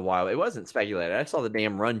speculated a while. It wasn't speculated. I saw the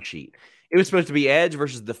damn run sheet. It was supposed to be Edge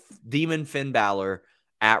versus the demon Finn Balor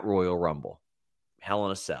at Royal Rumble. Hell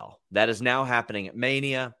in a Cell. That is now happening at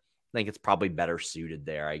Mania. I think it's probably better suited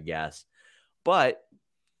there, I guess. But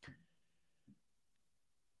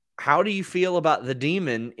how do you feel about the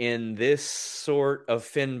demon in this sort of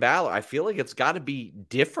Finn Balor? I feel like it's got to be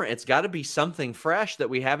different. It's got to be something fresh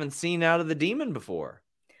that we haven't seen out of the demon before.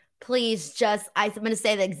 Please I'm going to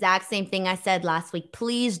say the exact same thing I said last week.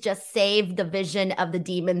 Please just save the vision of the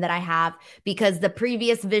demon that I have, because the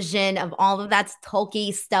previous vision of all of that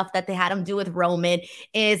Tolkien stuff that they had him do with Roman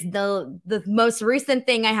is the most recent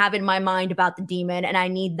thing I have in my mind about the demon. And I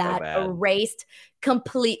need that erased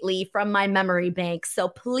completely from my memory bank. So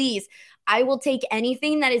please, I will take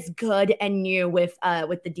anything that is good and new with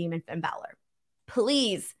the demon Finn Balor.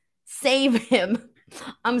 Please save him.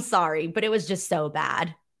 I'm sorry, but it was just so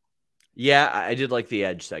bad. Yeah, I did like the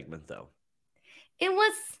Edge segment, though. I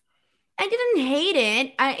didn't hate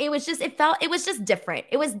it. It was just different.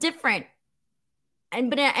 It was different.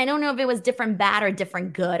 But I don't know if it was different bad or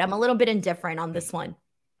different good. I'm a little bit indifferent on this one.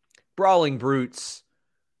 Brawling Brutes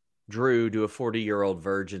Drew to a 40-year-old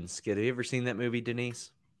virgin skit. Have you ever seen that movie,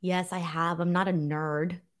 Denise? Yes, I have. I'm not a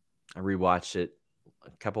nerd. I rewatched it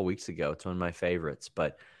a couple weeks ago. It's one of my favorites.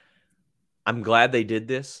 But I'm glad they did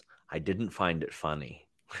this. I didn't find it funny.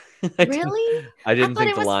 Really? I didn't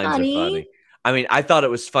think the lines are funny. I mean, I thought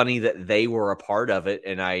it was funny that they were a part of it,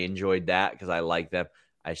 and I enjoyed that because I like them.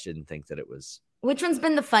 I shouldn't think that it was. Which one's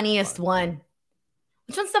been the funniest one?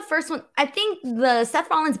 Which one's the first one? I think the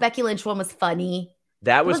Seth Rollins Becky Lynch one was funny.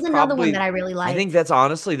 That was another probably one that I really liked. I think that's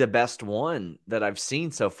honestly the best one that I've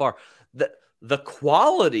seen so far. The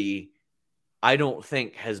quality, I don't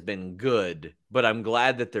think has been good, but I'm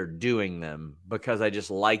glad that they're doing them because I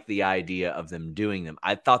just like the idea of them doing them.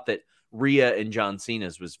 I thought that Rhea and John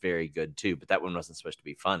Cena's was very good too, but that one wasn't supposed to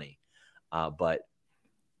be funny. But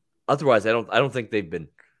otherwise, I don't think they've been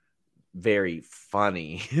very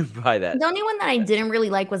funny by that. The only one that I didn't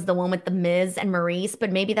really like was the one with the Miz and Maurice,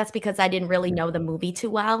 but maybe that's because I didn't really know the movie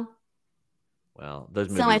too well. Well, those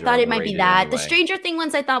movies so I thought it might be that. Anyway. The Stranger Thing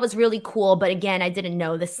ones I thought was really cool, but again, I didn't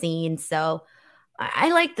know the scene, so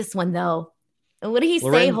I like this one though. What did he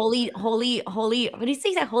say? Holy. What did he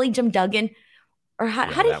say? Holy Jim Duggan, or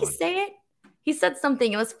how did he say it? He said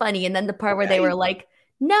something. It was funny, and then the part where they were like,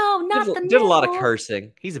 "No, not the." Did a lot of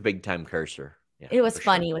cursing. He's a big time cursor. Yeah, it was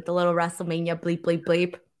funny with the little WrestleMania bleep bleep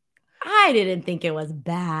bleep. I didn't think it was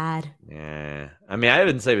bad. Yeah. I mean, I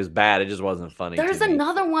didn't say it was bad. It just wasn't funny. There's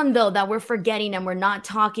another one, though, that we're forgetting and we're not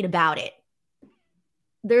talking about it.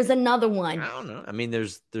 There's another one. I don't know. I mean, there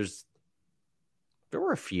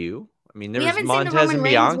were a few. I mean, there we was haven't Montez seen the Roman and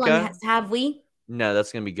Reigns Bianca. One, have we? No,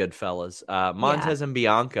 that's going to be Goodfellas. Montez and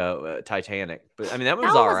Bianca, Titanic. But I mean, that one That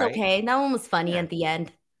was one all was right. okay. That one was funny at the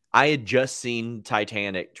end. I had just seen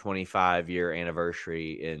Titanic 25-year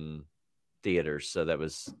anniversary in theaters, so that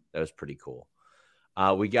was pretty cool.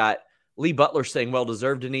 We got Lee Butler saying, well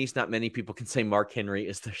deserved, Denise. Not many people can say Mark Henry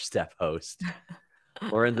is their step host.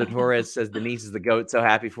 Lorenzo Torres says, Denise is the GOAT. So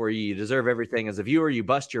happy for you. You deserve everything. As a viewer, you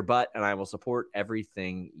bust your butt, and I will support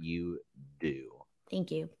everything you do.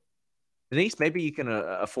 Thank you. Denise, maybe you can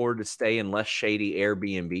afford to stay in less shady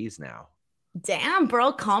Airbnbs now. Damn,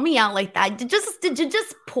 bro, call me out like that. Did you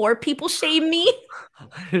just poor people shame me?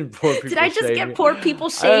 Did I just get poor people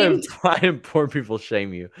shamed? I didn't poor people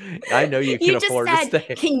shame you. I know you can afford to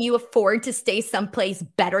stay. Can you afford to stay someplace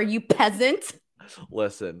better, you peasant?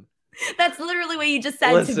 Listen. That's literally what you just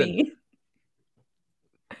said to me.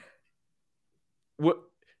 What?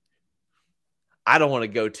 I don't want to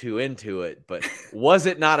go too into it, but was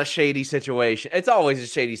it not a shady situation? It's always a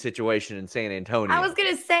shady situation in San Antonio. I was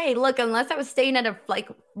going to say, look, unless I was staying at a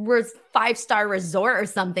 5-star resort or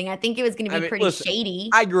something, I think it was going to be pretty shady.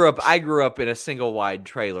 I grew up in a single wide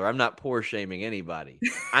trailer. I'm not poor shaming anybody.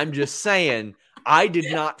 I'm just saying I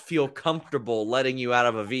did not feel comfortable letting you out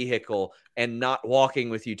of a vehicle and not walking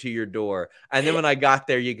with you to your door. And then when I got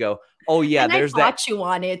there, you go, oh, yeah, and there's that. I thought you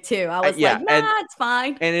on it, too. I was like, it's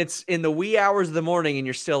fine. And it's in the wee hours of the morning, and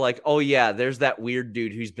you're still like, oh, yeah, there's that weird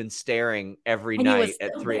dude who's been staring every night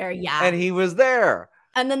at 3. There, yeah. And he was there.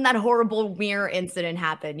 And then that horrible mirror incident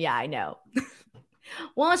happened. Yeah, I know.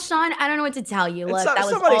 Well, Sean, I don't know what to tell you. Look, that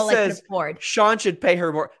was all I could afford. Sean should pay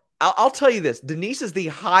her more. I'll tell you this. Denise is the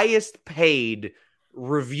highest paid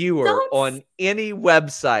reviewer on any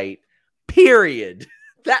website, period.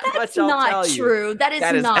 That's not true. That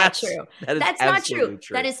is not true. That's not true.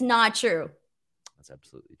 That is not true. That's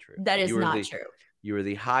absolutely true. That is not true. You were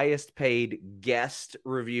the highest paid guest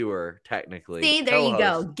reviewer, technically. See, there you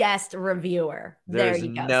go. Guest reviewer. There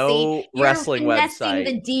you go. No wrestling website. You're finessing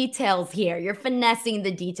the details here. You're finessing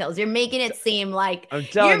the details. You're making it seem like I'm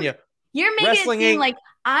telling you. You're making Wrestling it seem Inc. like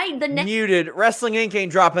muted. Wrestling Inc.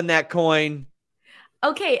 ain't dropping that coin.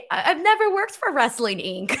 Okay, I've never worked for Wrestling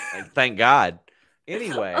Inc. Thank God.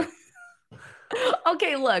 Anyway.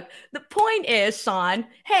 Okay, look. The point is, Sean,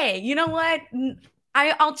 hey, you know what?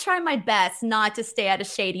 I'll try my best not to stay at a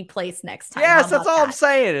shady place next time. Yes, that's all I'm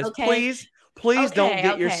saying is okay. please don't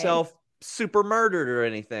get yourself super murdered or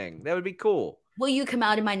anything. That would be cool. Will you come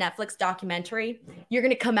out in my Netflix documentary? You're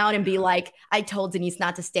going to come out and be like, I told Denise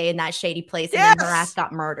not to stay in that shady place, and then her ass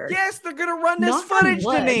got murdered. Yes, they're going to run this footage,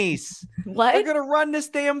 Denise. What? They're going to run this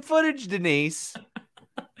damn footage, Denise.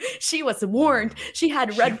 She was warned. She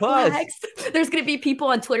had red flags. There's going to be people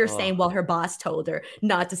on Twitter saying, well, her boss told her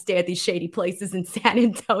not to stay at these shady places in San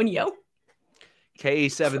Antonio.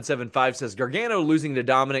 KE775 says, Gargano losing to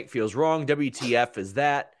Dominic feels wrong. WTF is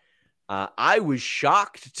that? I was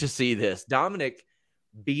shocked to see this. Dominic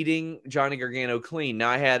beating Johnny Gargano clean. Now,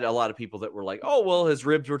 I had a lot of people that were like, oh, well, his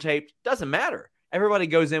ribs were taped. Doesn't matter. Everybody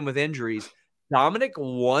goes in with injuries. Dominic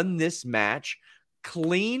won this match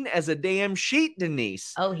clean as a damn sheet,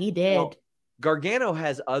 Denise. Oh, he did. Well, Gargano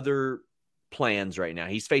has other plans right now.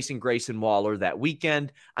 He's facing Grayson Waller that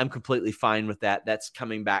weekend. I'm completely fine with that. That's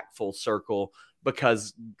coming back full circle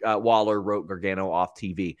because Waller wrote Gargano off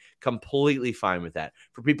TV. Completely fine with that.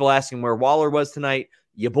 For people asking where Waller was tonight,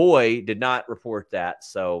 your boy did not report that.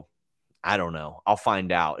 So I don't know. I'll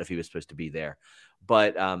find out if he was supposed to be there.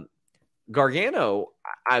 But Gargano,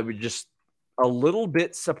 I would just a little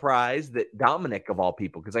bit surprised that Dominic, of all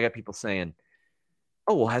people, because I got people saying,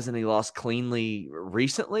 oh, well, hasn't he lost cleanly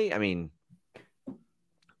recently? I mean,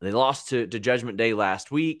 they lost to Judgment Day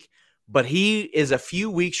last week, but he is a few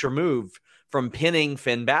weeks removed from pinning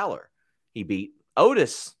Finn Balor. He beat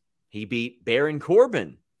Otis. He beat Baron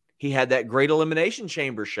Corbin. He had that great Elimination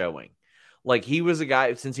Chamber showing. Like, he was a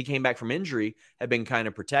guy, since he came back from injury, had been kind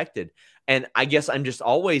of protected. And I guess I'm just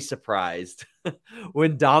always surprised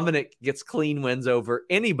when Dominic gets clean wins over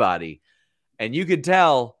anybody. And you could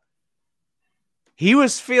tell he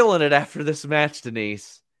was feeling it after this match,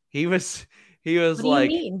 Denise. He was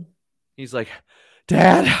like, he's like,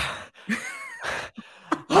 Dad,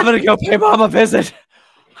 I'm going to go pay Mom a visit.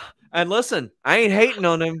 And listen, I ain't hating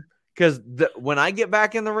on him because when I get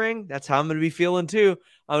back in the ring, that's how I'm going to be feeling too.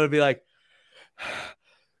 I'm going to be like,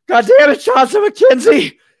 God damn it, Johnson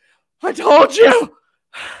McKenzie. I told you.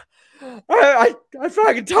 I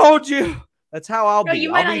fucking told you. That's how I'll be. You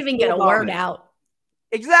might not even get a word out.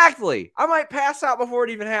 Exactly. I might pass out before it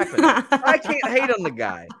even happens. I can't hate on the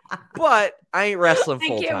guy, but I ain't wrestling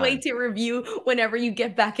full time. I can't wait to review whenever you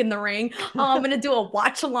get back in the ring. Oh, I'm going to do a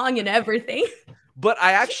watch along and everything. But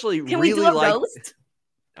I actually Can we do a roast?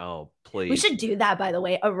 Oh, Please. We should do that, by the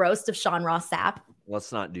way. A roast of Sean Ross Sapp.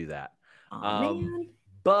 Let's not do that. Oh, man.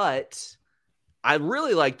 But I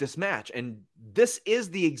really like this match. And this is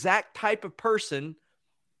the exact type of person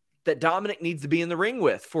that Dominic needs to be in the ring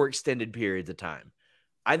with for extended periods of time.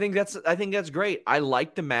 I think that's great. I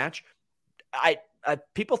like the match.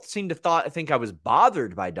 People seem to think I was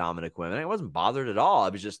bothered by Dominic winning. I wasn't bothered at all.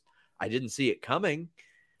 I didn't see it coming.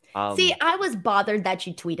 See, I was bothered that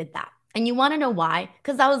you tweeted that. And you want to know why?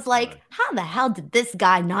 Because I was like, how the hell did this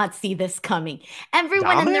guy not see this coming?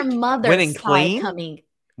 Everyone and their mother saw it coming.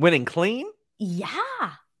 Winning clean? Yeah.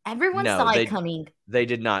 Everyone saw it coming. They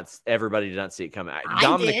did not. Everybody did not see it coming.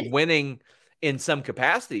 Dominic winning in some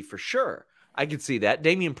capacity, for sure. I could see that.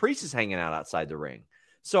 Damian Priest is hanging out outside the ring.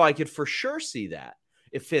 So I could for sure see that.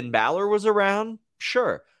 If Finn Balor was around,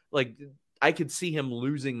 sure. Like, I could see him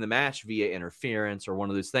losing the match via interference or one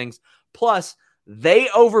of those things. Plus, they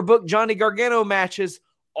overbooked Johnny Gargano matches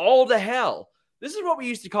all to hell. This is what we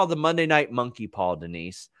used to call the Monday Night Monkey Paw,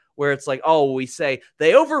 Denise, where it's like, oh, we say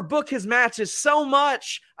they overbook his matches so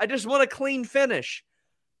much. I just want a clean finish.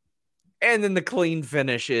 And then the clean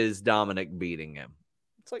finish is Dominic beating him.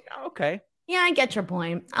 It's like, okay. Yeah, I get your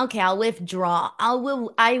point. Okay, I'll withdraw.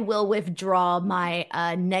 I will withdraw my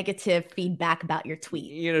negative feedback about your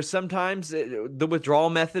tweet. You know, sometimes the withdrawal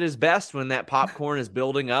method is best when that popcorn is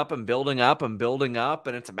building up and building up and building up,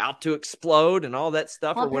 and it's about to explode and all that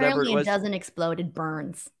stuff, well, or whatever it was. Apparently, it doesn't explode; it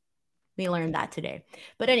burns. We learned that today.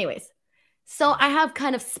 But anyways, so I have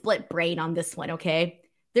kind of split brain on this one. Okay.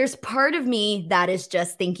 There's part of me that is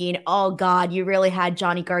just thinking, oh, God, you really had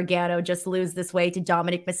Johnny Gargano just lose this way to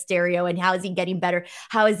Dominic Mysterio. And how is he getting better?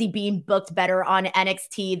 How is he being booked better on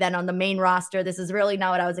NXT than on the main roster? This is really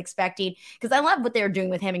not what I was expecting, because I love what they're doing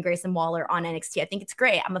with him and Grayson Waller on NXT. I think it's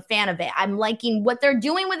great. I'm a fan of it. I'm liking what they're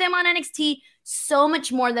doing with him on NXT so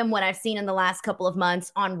much more than what I've seen in the last couple of months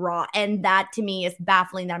on Raw. And that to me is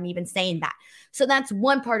baffling that I'm even saying that. So that's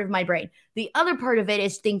one part of my brain. The other part of it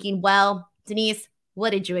is thinking, well, Denise,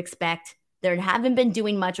 what did you expect? They haven't been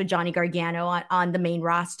doing much with Johnny Gargano on the main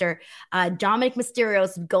roster. Dominic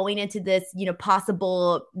Mysterio's going into this,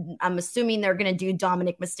 possible, I'm assuming they're going to do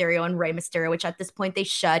Dominic Mysterio and Rey Mysterio, which at this point they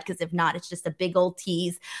should, because if not, it's just a big old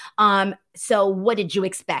tease. So what did you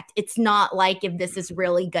expect? It's not like if this is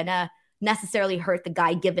really going to necessarily hurt the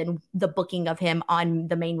guy given the booking of him on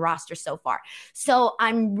the main roster so far. So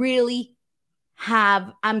I'm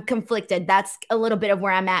conflicted. That's a little bit of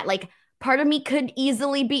where I'm at. Like, part of me could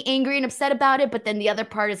easily be angry and upset about it, but then the other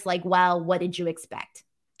part is like, well, what did you expect?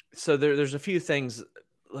 So there's a few things.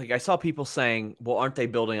 Like, I saw people saying, well, aren't they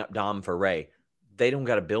building up Dom for Rey? They don't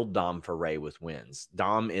got to build Dom for Rey with wins.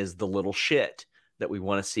 Dom is the little shit that we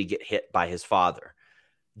want to see get hit by his father.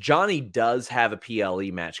 Johnny does have a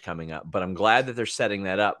PLE match coming up, but I'm glad that they're setting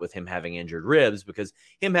that up with him having injured ribs, because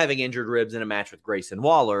him having injured ribs in a match with Grayson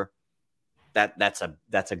Waller, that's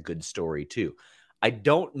a good story too. I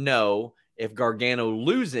don't know if Gargano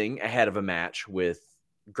losing ahead of a match with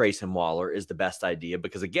Grayson Waller is the best idea,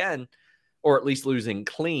 because again, or at least losing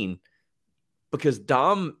clean, because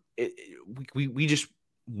Dom, we just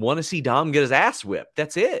want to see Dom get his ass whipped.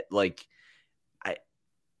 That's it. Like,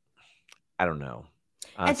 I don't know.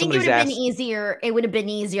 I think it would have been easier. It would have been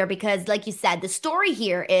easier because, like you said, the story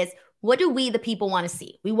here is, what do we, the people, want to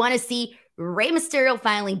see? We want to see Rey Mysterio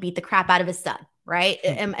finally beat the crap out of his son. Right?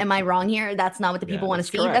 Am I wrong here? That's not what the people want to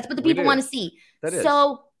see. Correct. That's what the people want to see.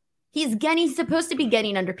 So he's supposed to be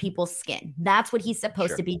getting under people's skin. That's what he's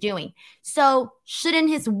supposed to be doing. So shouldn't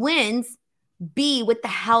his wins be with the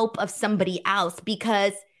help of somebody else?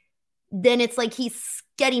 Because then it's like he's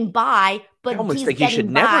getting by, but I almost he's think he should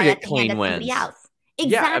never get clean wins. Else. Exactly.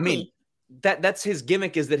 Yeah, I mean, that's his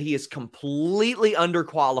gimmick, is that he is completely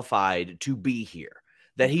underqualified to be here.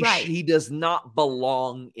 That he does not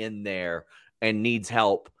belong in there and needs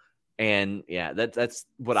help. And yeah, that's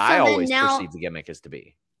what I always perceive the gimmick is to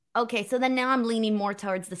be. Okay, so then now I'm leaning more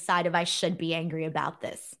towards the side of I should be angry about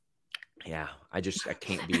this. Yeah, I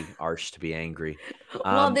can't be arse to be angry.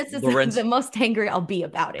 Well, this is the most angry I'll be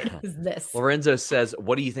about it, is this. Lorenzo says,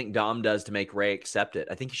 what do you think Dom does to make Rey accept it?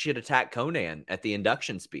 I think he should attack Conan at the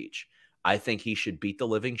induction speech. I think he should beat the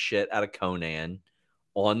living shit out of Conan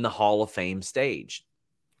on the Hall of Fame stage.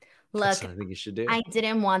 Look, that's what I think you should do. I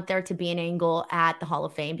didn't want there to be an angle at the Hall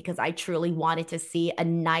of Fame because I truly wanted to see a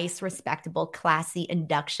nice, respectable, classy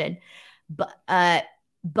induction.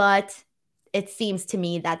 But it seems to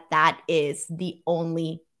me that is the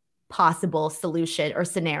only possible solution or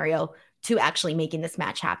scenario to actually making this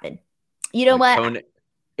match happen. You know what?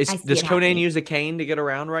 Does Conan use a cane to get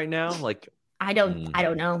around right now? Like, I don't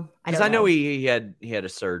know. Because I know he had a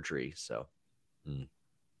surgery, so.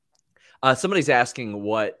 Somebody's asking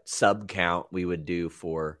what sub count we would do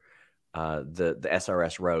for the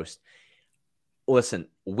SRS roast. Listen,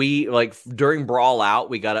 we during Brawl Out,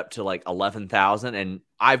 we got up to 11,000, and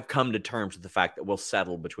I've come to terms with the fact that we'll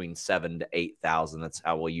settle between 7,000 to 8,000. That's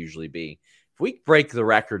how we'll usually be. If we break the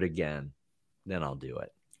record again, then I'll do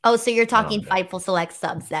it. Oh, so you're talking Fightful Select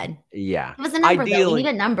subs then? Yeah. It was a number, though. We need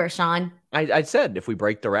a number, Sean. I said if we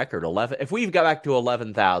break the record, 11. If we got back to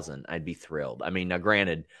 11,000, I'd be thrilled. I mean, now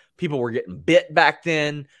granted, people were getting bit back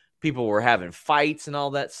then. People were having fights and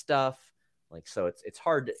all that stuff. So it's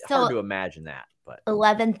hard to imagine that. But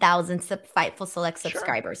 11,000 Fightful Select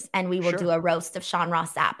subscribers, and we will do a roast of Sean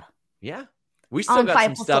Ross Sapp. Yeah, we still got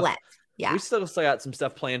some stuff. Select. Yeah, we still got some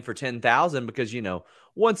stuff planned for 10,000 because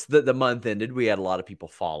once the month ended, we had a lot of people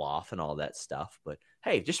fall off and all that stuff. But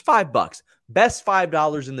hey, just $5, best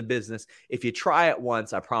 $5 in the business. If you try it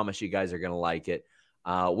once, I promise you guys are gonna like it.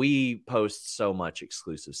 We post so much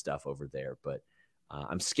exclusive stuff over there, but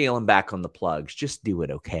I'm scaling back on the plugs. Just do it,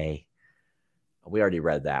 okay? We already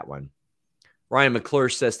read that one. Ryan McClure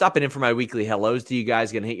says, stopping in for my weekly hellos to you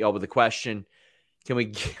guys. Going to hit you all with a question. Can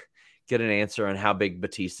we get an answer on how big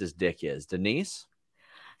Batista's dick is? Denise?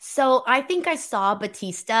 So I think I saw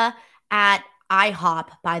Batista at IHOP,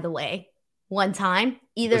 by the way, one time.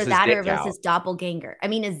 Either that or it was his doppelganger. I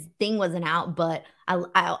mean, his thing wasn't out, but I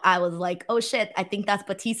was like, oh, shit, I think that's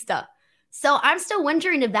Batista. So I'm still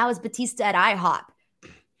wondering if that was Batista at IHOP.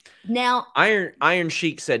 Now, Iron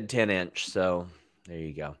Sheik said 10-inch, so there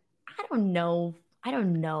you go. I don't know.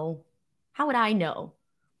 How would I know?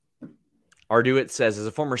 Arduit says, as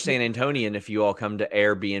a former San Antonian, if you all come to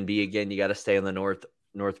Airbnb again, you got to stay on the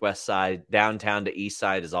northwest side. Downtown to east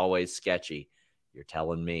side is always sketchy. You're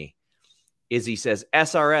telling me. Izzy says,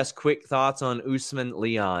 SRS, quick thoughts on Usman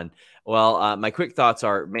Leon. Well, my quick thoughts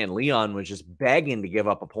are, man, Leon was just begging to give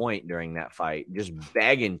up a point during that fight. Just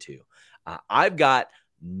begging to. I've got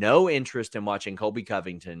no interest in watching Colby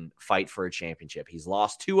Covington fight for a championship. He's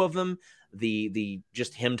lost 2 of them. The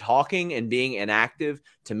just him talking and being inactive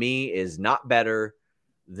to me is not better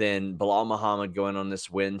than Bilal Muhammad going on this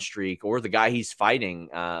win streak or the guy he's fighting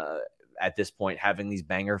at this point having these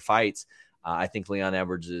banger fights. I think Leon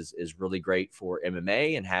Edwards is really great for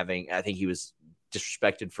MMA and I think he was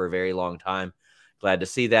disrespected for a very long time. Glad to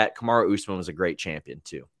see that. Kamaru Usman was a great champion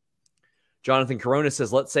too. Jonathan Corona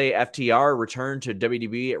says, let's say FTR returned to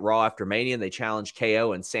WWE at Raw after Mania and they challenged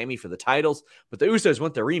KO and Sammy for the titles, but the Usos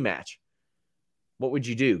want the rematch. What would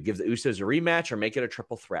you do? Give the Usos a rematch or make it a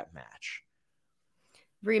triple threat match?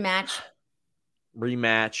 Rematch,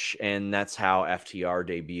 and that's how FTR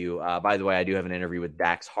debut. By the way, I do have an interview with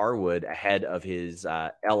Dax Harwood ahead of his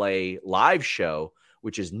LA live show,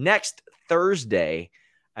 which is next Thursday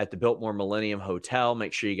at the Biltmore Millennium Hotel.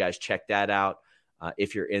 Make sure you guys check that out.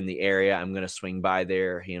 If you're in the area, I'm going to swing by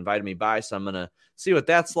there. He invited me by, so I'm going to see what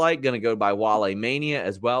that's like. Going to go by Wale Mania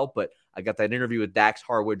as well, but I got that interview with Dax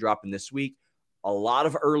Harwood dropping this week. A lot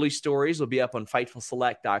of early stories will be up on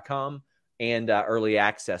FightfulSelect.com and early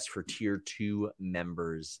access for Tier 2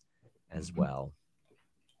 members as well.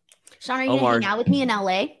 Sean, are you going to hang out with me in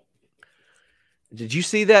LA? Did you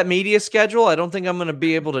see that media schedule? I don't think I'm going to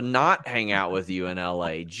be able to not hang out with you in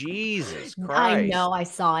LA. Jesus Christ. I know. I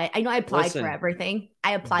saw it. I know I applied for everything.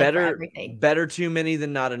 For everything. Better too many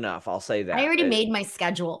than not enough. I'll say that. I already made my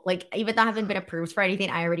schedule. Even though I haven't been approved for anything,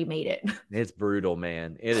 I already made it. It's brutal,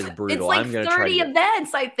 man. It is brutal. It's like 30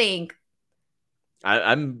 events, I think.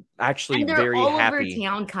 I'm actually they're very all happy. Over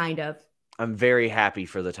town, kind of. I'm very happy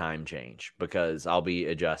for the time change because I'll be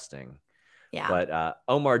adjusting. Yeah. But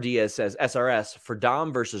Omar Diaz says SRS for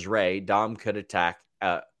Dom versus Ray. Dom could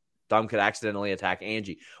accidentally attack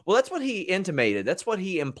Angie. Well, that's what he intimated. That's what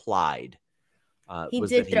he implied. He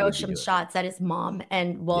did throw some shots at his mom,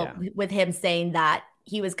 and with him saying that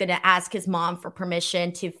he was going to ask his mom for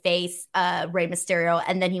permission to face Rey Mysterio,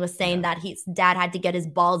 and then he was saying that his dad had to get his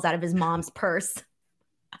balls out of his mom's purse.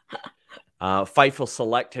 Fightful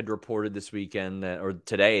Select had reported this weekend or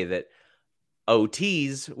today that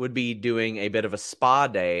OTs would be doing a bit of a spa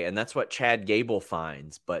day, and that's what Chad Gable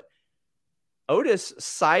finds. But Otis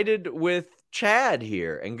sided with Chad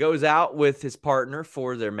here and goes out with his partner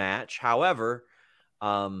for their match. However,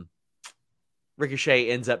 Ricochet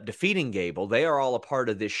ends up defeating Gable. They are all a part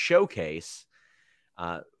of this showcase.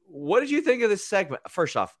 What did you think of this segment?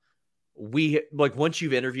 First off, once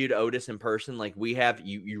you've interviewed Otis in person, we have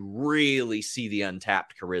you really see the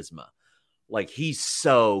untapped charisma. He's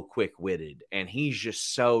so quick-witted, and he's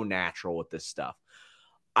just so natural with this stuff.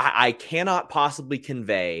 I cannot possibly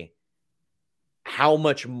convey how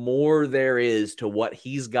much more there is to what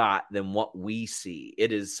he's got than what we see.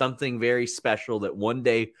 It is something very special that one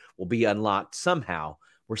day will be unlocked somehow.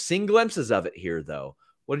 We're seeing glimpses of it here, though.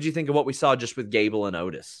 What did you think of what we saw just with Gable and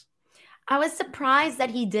Otis? I was surprised that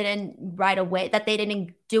he didn't right away, that they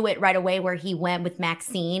didn't do it right away where he went with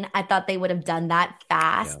Maxine. I thought they would have done that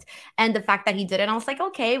fast. Yeah. And the fact that he didn't, I was like,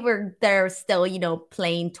 okay, they're still,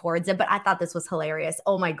 playing towards it. But I thought this was hilarious.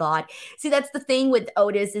 Oh my God. See, that's the thing with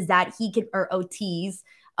Otis is that or OTs,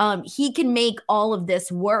 he can make all of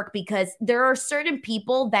this work because there are certain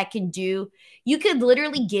people that you could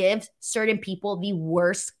literally give certain people the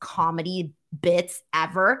worst comedy bits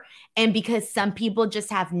ever. And because some people just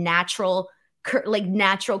have natural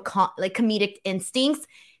comedic instincts,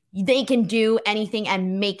 they can do anything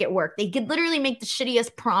and make it work. They could literally make the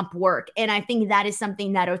shittiest prompt work. And I think that is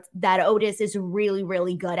something that Otis is really,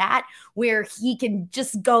 really good at, where he can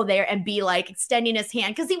just go there and be like extending his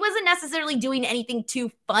hand, because he wasn't necessarily doing anything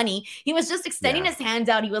too funny. He was just extending his hands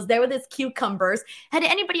out. He was there with his cucumbers. Had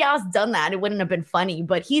anybody else done that, it wouldn't have been funny,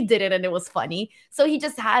 but he did it and it was funny. So he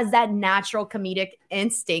just has that natural comedic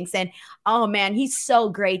instincts. And oh man, he's so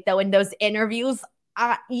great though in those interviews.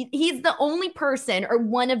 He's the only person or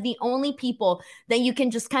one of the only people that you can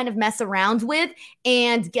just kind of mess around with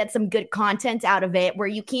and get some good content out of it, where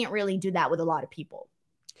you can't really do that with a lot of people.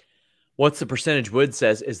 What's the percentage? Wood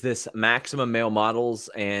says, is this Maximum Male Models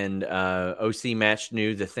and OC match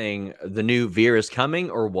the new Veer is coming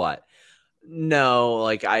or what? No,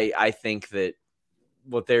 like I think that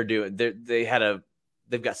what they're doing,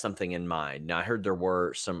 they've got something in mind. Now I heard there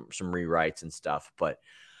were some rewrites and stuff, but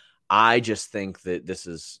I just think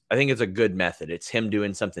that I think it's a good method. It's him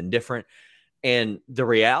doing something different. And the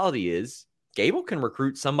reality is Gable can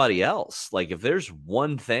recruit somebody else. Like if there's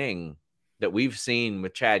one thing that we've seen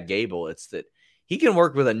with Chad Gable, it's that he can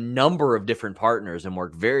work with a number of different partners and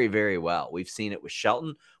work very, very well. We've seen it with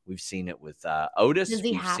Shelton. We've seen it with Otis. Does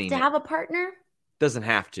he have to have a partner? Doesn't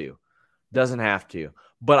have to.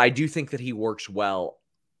 But I do think that he works well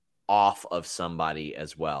off of somebody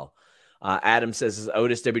as well. Adam says, is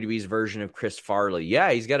Otis WWE's version of Chris Farley?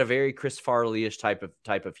 Yeah, he's got a very Chris Farley-ish type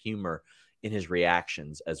of humor in his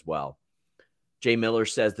reactions as well. Jay Miller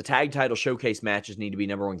says, the tag title showcase matches need to be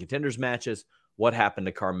number one contenders matches. What happened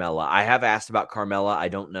to Carmella? I have asked about Carmella. I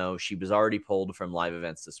don't know. She was already pulled from live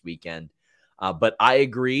events this weekend. But I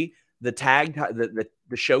agree. The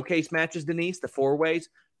showcase matches, Denise, the 4-ways,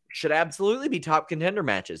 should absolutely be top contender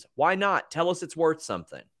matches. Why not? Tell us it's worth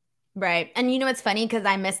something. Right. And it's funny because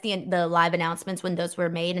I missed the live announcements when those were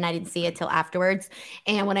made and I didn't see it till afterwards.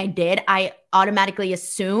 And when I did, I automatically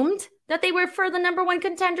assumed that they were for the number one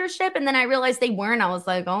contendership. And then I realized they weren't. I was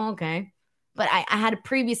like, oh, okay. But I had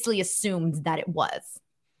previously assumed that it was.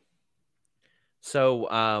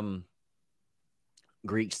 So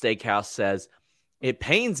Greek Steakhouse says, it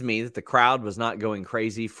pains me that the crowd was not going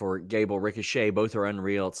crazy for Gable Ricochet. Both are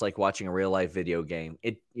unreal. It's like watching a real life video game.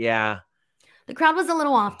 Yeah. The crowd was a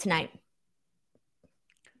little off tonight.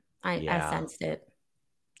 I sensed it.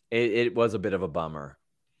 It was a bit of a bummer.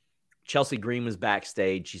 Chelsea Green was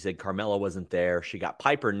backstage. She said Carmella wasn't there. She got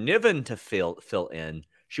Piper Niven to fill in.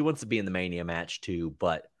 She wants to be in the Mania match too,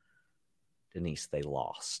 but Denise, they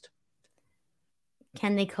lost.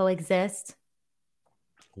 Can they coexist?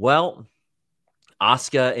 Well,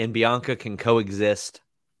 Asuka and Bianca can coexist,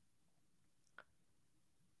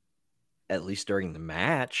 at least during the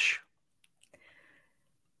match.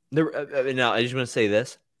 Now, I just want to say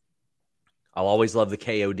this. I'll always love the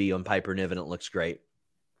KOD on Piper Niven. It looks great.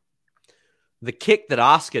 The kick that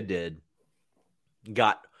Asuka did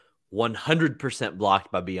got 100%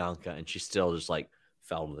 blocked by Bianca, and she still just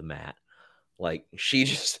fell to the mat. Like she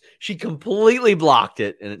completely blocked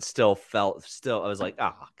it, and it still fell. I was like,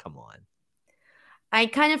 come on. I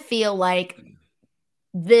kind of feel like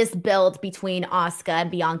this build between Asuka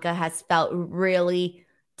and Bianca has felt really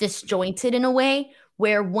disjointed in a way,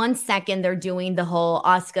 where 1 second they're doing the whole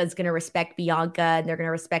Asuka's going to respect Bianca and they're going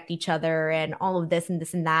to respect each other and all of this and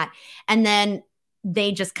this and that. And then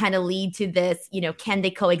they just kind of lead to this, can they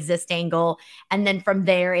coexist angle? And then from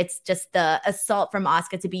there, it's just the assault from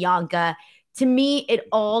Asuka to Bianca. To me, it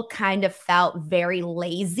all kind of felt very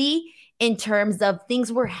lazy in terms of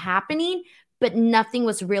things were happening, but nothing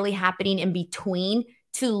was really happening in between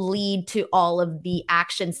to lead to all of the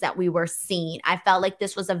actions that we were seeing. I felt like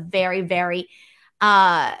this was a very, very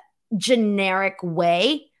generic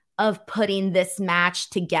way of putting this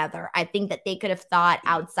match together. I think that they could have thought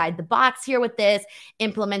outside the box here with this,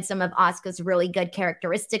 implement some of Asuka's really good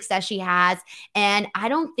characteristics that she has. And I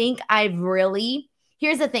don't think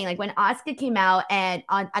here's the thing, when Asuka came out and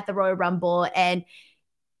at the Royal Rumble and,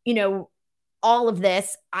 all of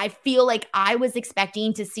this, I feel like I was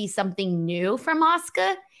expecting to see something new from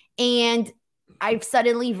Asuka. And I've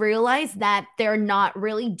suddenly realized that they're not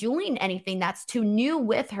really doing anything that's too new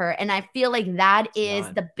with her. And I feel like that is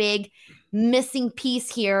the big missing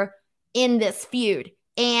piece here in this feud.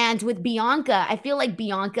 And with Bianca, I feel like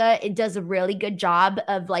Bianca, it does a really good job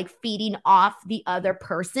of like feeding off the other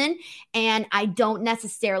person. And I don't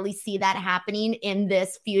necessarily see that happening in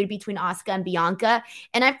this feud between Asuka and Bianca.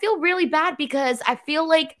 And I feel really bad because I feel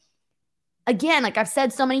like, again, like I've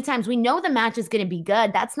said so many times, we know the match is going to be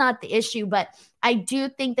good. That's not the issue. But I do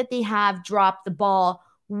think that they have dropped the ball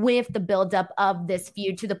with the buildup of this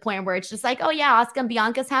feud to the point where it's just like, oh, yeah, Asuka and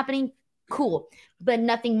Bianca's happening. Cool. But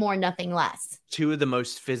nothing more, nothing less. Two of the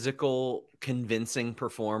most physical, convincing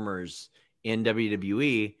performers in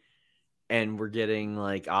WWE. And we're getting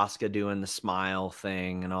like Asuka doing the smile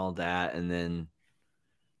thing and all that. And then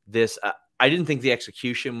this, I didn't think the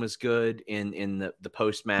execution was good in the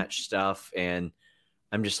post-match stuff. And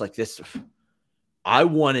I'm just like, this, I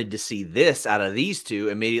wanted to see this out of these two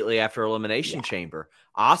immediately after Elimination Chamber.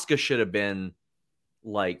 Asuka should have been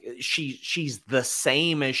like, she's the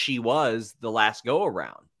same as she was the last go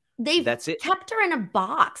around. That's it. Kept her in a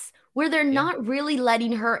box where they're not really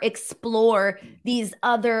letting her explore these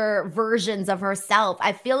other versions of herself.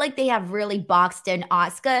 I feel like they have really boxed in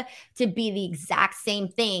Asuka to be the exact same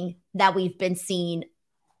thing that we've been seeing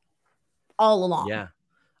all along. Yeah.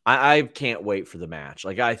 I can't wait for the match.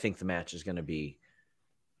 Like, I think the match is going to be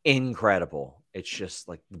incredible. It's just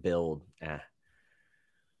like the build.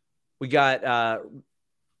 We got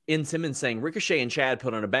In Simmons saying Ricochet and Chad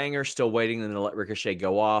put on a banger. Still waiting them to let Ricochet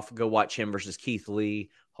go off. Go watch him versus Keith Lee.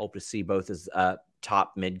 Hope to see both as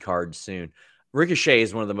top mid card soon. Ricochet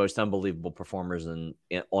is one of the most unbelievable performers on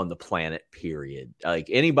the planet, period. Like,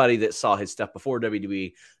 anybody that saw his stuff before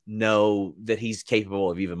WWE know that he's capable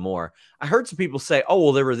of even more. I heard some people say, oh,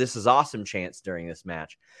 well, there were "This is awesome" chants during this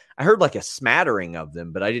match. I heard like a smattering of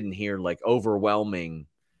them, but I didn't hear like overwhelming,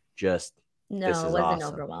 just no, "This is it wasn't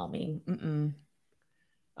awesome." Overwhelming.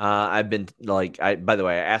 I've been like, by the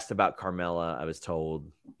way, I asked about Carmella. I was told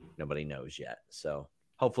nobody knows yet. So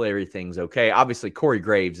hopefully everything's okay. Obviously Corey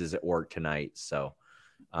Graves is at work tonight. So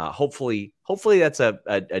hopefully that's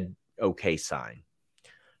a okay sign.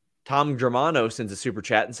 Tom Germano sends a super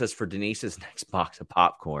chat and says for Denise's next box of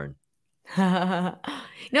popcorn. You know,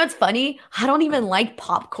 it's funny. I don't even like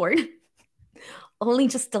popcorn. Only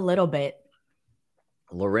just a little bit.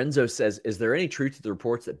 Lorenzo says, is there any truth to the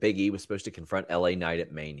reports that Big E was supposed to confront LA Knight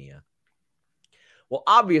at Mania? Well,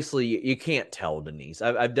 obviously, you can't tell, Denise.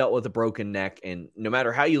 I've dealt with a broken neck, and no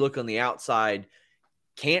matter how you look on the outside,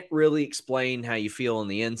 can't really explain how you feel on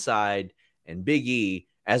the inside. And Big E,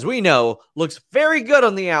 as we know, looks very good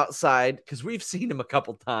on the outside because we've seen him a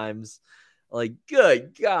couple times. Like,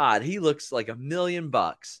 good God, he looks like $1 million.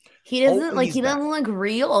 He doesn't look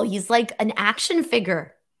real. He's like an action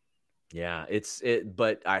figure. Yeah,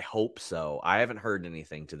 but I hope so. I haven't heard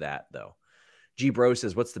anything to that though. G Bro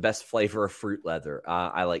says, what's the best flavor of fruit leather?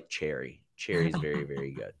 I like cherry. Cherry's very,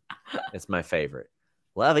 very good. It's my favorite.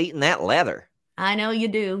 Love eating that leather. I know you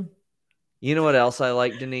do. You know what else I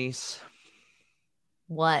like, Denise?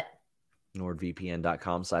 What?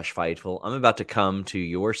 NordVPN.com/Fightful. I'm about to come to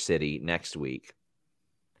your city next week.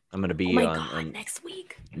 I'm going to be next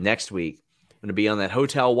week. Next week. I'm going to be on that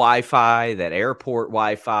hotel Wi-Fi, that airport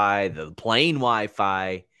Wi-Fi, the plane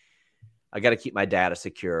Wi-Fi. I got to keep my data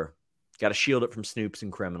secure. Got to shield it from snoops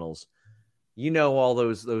and criminals. You know, all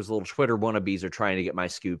those little Twitter wannabes are trying to get my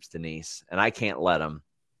scoops, Denise, and I can't let them.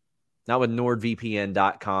 Not with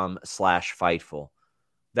NordVPN.com/Fightful.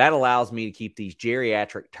 That allows me to keep these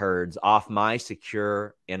geriatric turds off my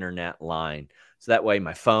secure internet line. So that way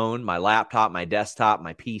my phone, my laptop, my desktop,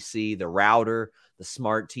 my PC, the router, the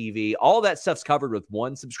smart TV, all that stuff's covered with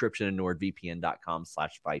one subscription at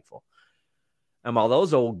NordVPN.com/Fightful. And while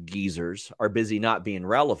those old geezers are busy not being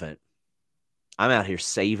relevant, I'm out here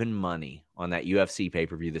saving money on that UFC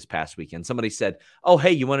pay-per-view this past weekend. Somebody said, oh,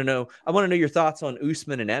 hey, I want to know your thoughts on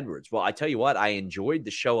Usman and Edwards. Well, I tell you what, I enjoyed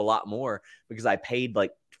the show a lot more because I paid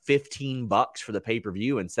like $15 for the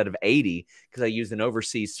pay-per-view instead of $80 because I used an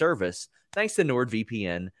overseas service. Thanks to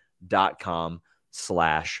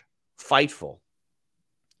NordVPN.com/Fightful.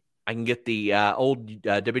 I can get the old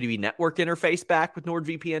WWE Network interface back with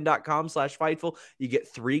NordVPN.com/Fightful. You get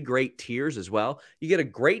 3 great tiers as well. You get a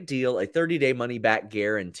great deal, a 30-day money-back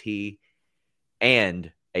guarantee, and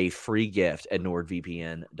a free gift at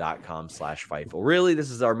NordVPN.com/Fightful. Really,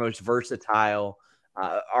 this is our most versatile,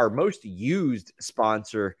 our most used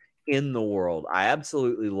sponsor in the world. I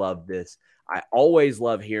absolutely love this. I always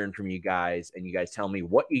love hearing from you guys, and you guys tell me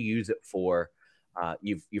what you use it for.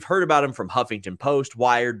 You've heard about them from Huffington Post,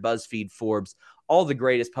 Wired, BuzzFeed, Forbes, all the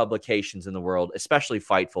greatest publications in the world, especially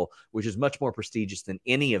Fightful, which is much more prestigious than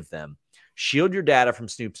any of them. Shield your data from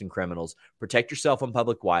snoops and criminals. Protect yourself on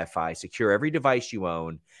public Wi-Fi. Secure every device you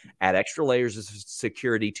own. Add extra layers of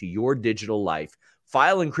security to your digital life.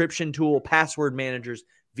 File encryption tool, password managers,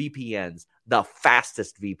 VPNs, the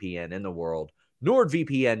fastest VPN in the world.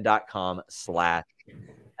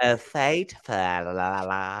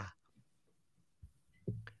 NordVPN.com/faithful.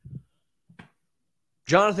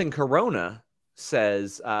 Jonathan Corona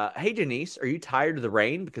says, hey, Denise, are you tired of the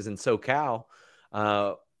rain? Because in SoCal,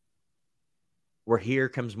 where here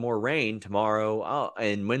comes more rain tomorrow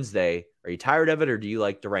and Wednesday. Are you tired of it, or do you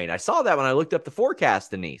like the rain? I saw that when I looked up the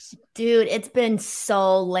forecast, Denise. Dude, it's been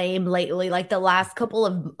so lame lately. Like the last couple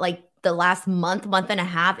of, like the last month and a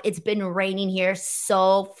half, it's been raining here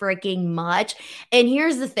so freaking much. And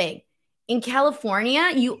here's the thing. In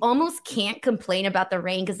California, you almost can't complain about the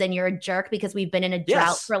rain because then you're a jerk because we've been in a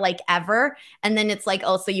drought for like ever. And then it's like,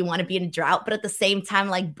 oh, so you want to be in a drought. But at the same time,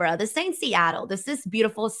 like, bro, this ain't Seattle. This is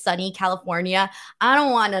beautiful, sunny California. I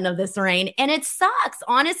don't want none of this rain. And it sucks.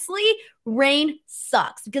 Honestly, rain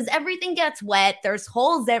sucks because everything gets wet. There's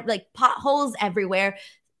holes, like potholes everywhere.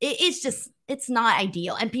 It's not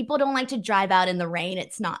ideal. And people don't like to drive out in the rain.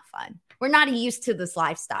 It's not fun. We're not used to this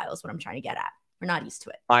lifestyle is what I'm trying to get at. We're not used to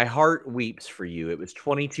it. My heart weeps for you. It was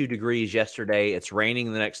 22 degrees yesterday. It's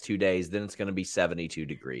raining the next 2 days. Then it's going to be 72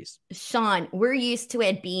 degrees. Sean, we're used to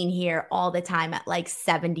it being here all the time at like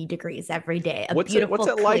 70 degrees every day. What's it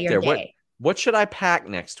like there? What should I pack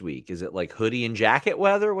next week? Is it like hoodie and jacket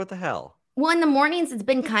weather? What the hell? Well, in the mornings, it's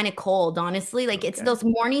been kind of cold, honestly. Like it's those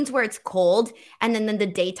mornings where it's cold and then in the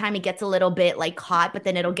daytime, it gets a little bit like hot, but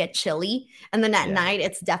then it'll get chilly. And then at night,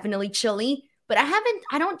 it's definitely chilly. But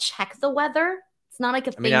I don't check the weather. It's not like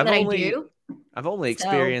a thing I do. I've only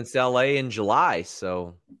experienced LA in July,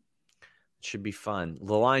 so it should be fun.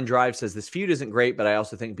 The Line Drive says this feud isn't great, but I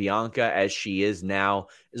also think Bianca, as she is now,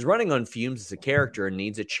 is running on fumes as a character and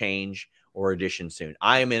needs a change or addition soon.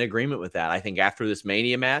 I am in agreement with that. I think after this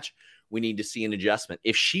Mania match, we need to see an adjustment.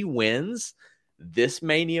 If she wins this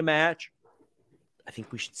Mania match, I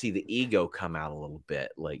think we should see the ego come out a little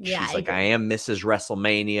bit. Like she's like, I am Mrs.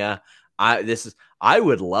 WrestleMania. I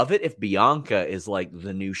would love it if Bianca is like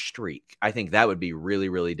the new Streak. I think that would be really,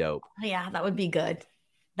 really dope. Yeah, that would be good.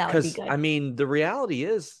 That would be good. I mean, the reality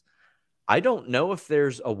is, I don't know if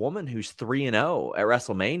there's a woman who's 3-0 at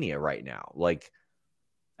WrestleMania right now. Like,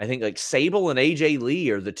 I think like Sable and AJ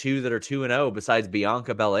Lee are the two that are 2-0 besides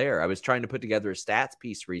Bianca Belair. I was trying to put together a stats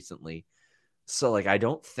piece recently. So like, I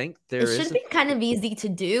don't think there is. It should be kind of easy to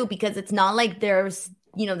do because it's not like there's,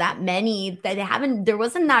 that many there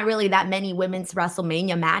wasn't that really that many women's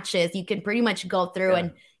WrestleMania matches. You can pretty much go through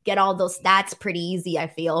and get all those stats pretty easy, I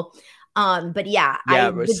feel. But I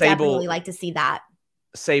would definitely like to see that.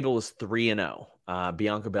 Sable is 3-0.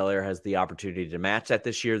 Bianca Belair has the opportunity to match that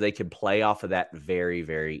this year. They could play off of that very,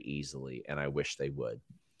 very easily, and I wish they would.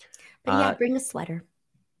 But bring a sweater.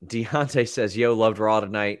 Deontay says, yo, loved Raw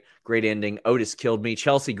tonight. Great ending. Otis killed me.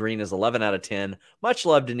 Chelsea Green is 11 out of 10. Much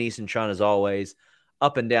love, Denise and Sean, as always.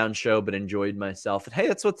 Up and down show, but enjoyed myself. And hey,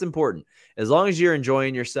 that's what's important. As long as you're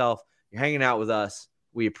enjoying yourself, you're hanging out with us,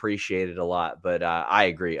 we appreciate it a lot. But I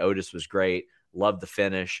agree. Otis was great. Loved the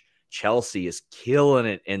finish. Chelsea is killing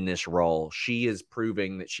it in this role. She is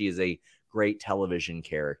proving that she is a great television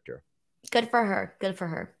character. Good for her. Good for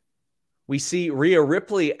her. We see Rhea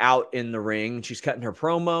Ripley out in the ring. She's cutting her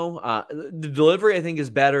promo. The delivery, I think, is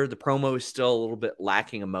better. The promo is still a little bit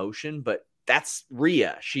lacking emotion, but that's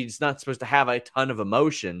Rhea. She's not supposed to have a ton of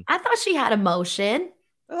emotion. I thought she had emotion.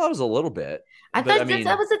 That was a little bit. I thought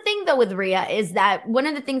that was the thing, though, with Rhea, is that one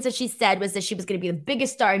of the things that she said was that she was going to be the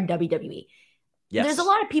biggest star in WWE. Yes. There's a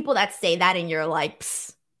lot of people that say that, and you're like,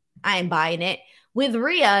 I ain't buying it. With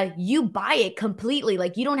Rhea, you buy it completely.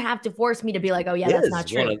 Like, you don't have to force me to be like, oh, yeah, that's not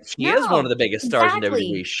true. She is one of the biggest stars in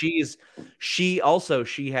WWE.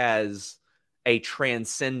 She has a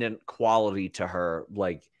transcendent quality to her.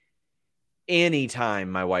 Like,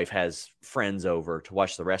 anytime my wife has friends over to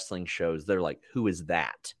watch the wrestling shows, they're like, who is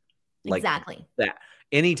that? Like, exactly. That.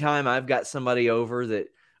 Anytime I've got somebody over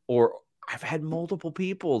or I've had multiple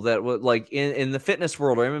people that would like in the fitness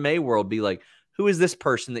world or MMA world be like, who is this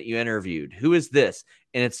person that you interviewed? Who is this?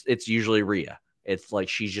 And it's usually Rhea. It's like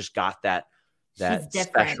she's just got that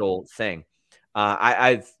special thing.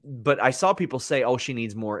 But I saw people say, oh, she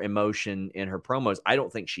needs more emotion in her promos. I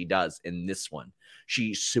don't think she does in this one.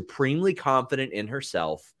 She's supremely confident in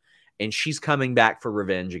herself, and she's coming back for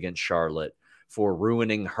revenge against Charlotte for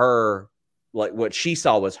ruining her. Like what she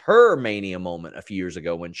saw was her Mania moment a few years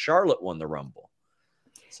ago when Charlotte won the Rumble.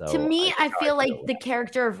 So to me, I feel like the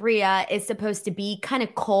character of Rhea is supposed to be kind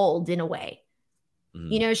of cold in a way.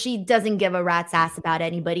 You know, she doesn't give a rat's ass about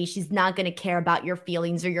anybody. She's not going to care about your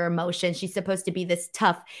feelings or your emotions. She's supposed to be this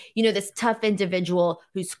tough, this tough individual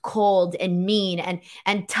who's cold and mean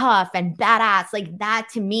and tough and badass. Like that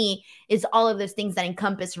to me is all of those things that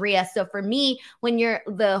encompass Rhea. So for me, when you're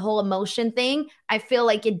the whole emotion thing, I feel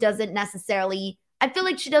like she doesn't necessarily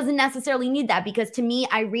need that, because to me,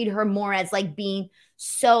 I read her more as like being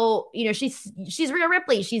so, she's Rhea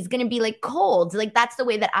Ripley. She's going to be like cold. Like that's the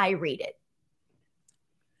way that I read it.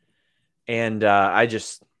 And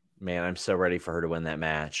I'm so ready for her to win that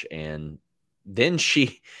match. And then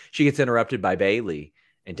she gets interrupted by Bayley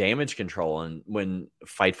and Damage Control. And when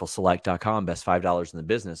FightfulSelect.com, best $5 in the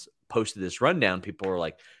business, posted this rundown, people were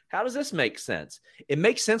like, how does this make sense? It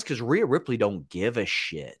makes sense because Rhea Ripley don't give a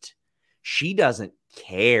shit. She doesn't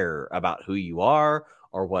care about who you are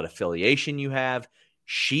or what affiliation you have.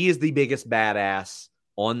 She is the biggest badass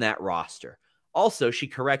on that roster. Also, she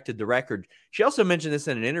corrected the record. She also mentioned this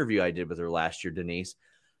in an interview I did with her last year, Denise.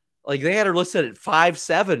 Like, they had her listed at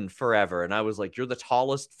 5'7" forever. And I was like, you're the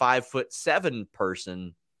tallest 5'7"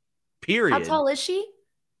 person, period. How tall is she?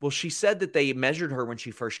 Well, she said that they measured her when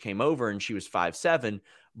she first came over and she was 5'7",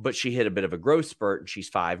 but she hit a bit of a growth spurt and she's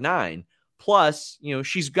 5'9". Plus,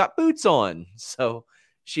 she's got boots on. So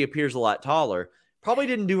she appears a lot taller. Probably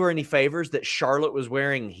didn't do her any favors that Charlotte was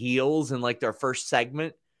wearing heels in like their first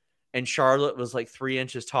segment. And Charlotte was like 3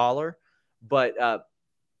 inches taller. But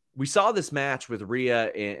we saw this match with Rhea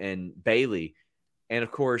and Bayley. And,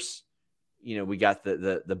 of course, we got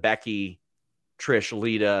the Becky, Trish,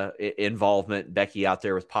 Lita involvement. Becky out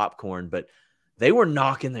there with popcorn. But they were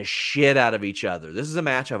knocking the shit out of each other. This is a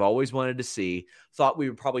match I've always wanted to see. Thought we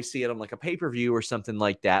would probably see it on like a pay-per-view or something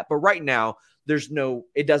like that. But right now,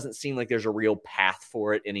 it doesn't seem like there's a real path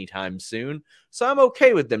for it anytime soon. So I'm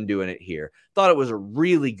okay with them doing it here. Thought it was a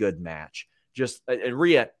really good match. And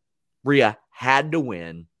Rhea had to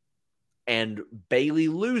win, and Bayley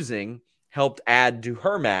losing helped add to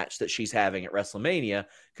her match that she's having at WrestleMania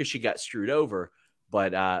because she got screwed over.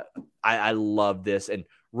 But I love this. And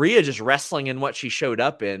Rhea just wrestling in what she showed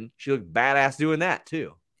up in. She looked badass doing that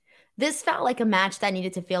too. This felt like a match that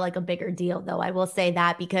needed to feel like a bigger deal, though. I will say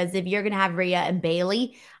that, because if you're going to have Rhea and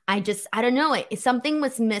Bayley, I don't know. Something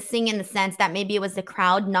was missing in the sense that maybe it was the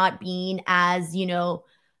crowd not being as,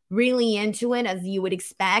 really into it as you would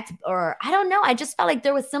expect, or I don't know. I just felt like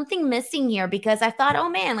there was something missing here, because I thought, oh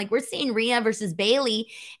man, like we're seeing Rhea versus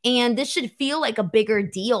Bayley and this should feel like a bigger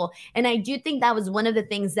deal. And I do think that was one of the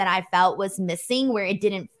things that I felt was missing, where it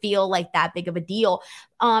didn't feel like that big of a deal.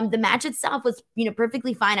 The match itself was,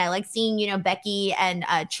 perfectly fine. I like seeing, Becky and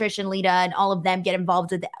Trish and Lita and all of them get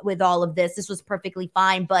involved with all of this. This was perfectly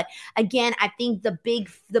fine. But again, I think the big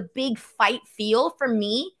fight feel for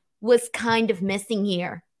me was kind of missing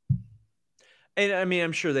here. And I mean,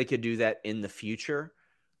 I'm sure they could do that in the future,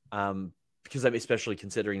 because I'm especially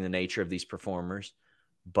considering the nature of these performers.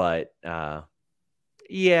 But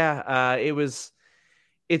it's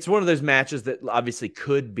one of those matches that obviously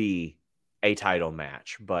could be a title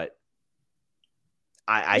match, but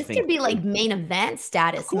I think this could be like main event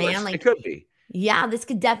status, man. Like it could be. Yeah, this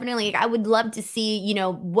could definitely, I would love to see,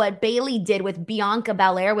 what Bayley did with Bianca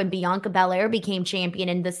Belair when Bianca Belair became champion,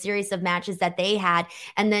 in the series of matches that they had.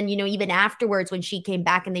 And then, even afterwards when she came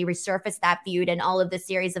back and they resurfaced that feud and all of the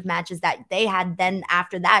series of matches that they had then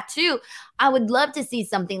after that too. I would love to see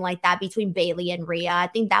something like that between Bayley and Rhea. I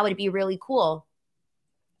think that would be really cool.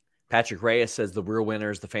 Patrick Reyes says the real winner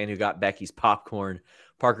is the fan who got Becky's popcorn.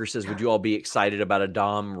 Parker says, would you all be excited about a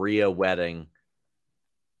Dom Rhea wedding?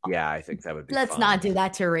 Yeah, I think that would be Let's fun. not do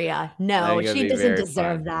that to Rhea. No, she doesn't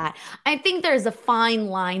deserve that. I think there's a fine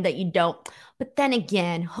line that you don't. But then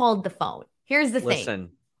again, hold the phone. Here's the thing. Listen.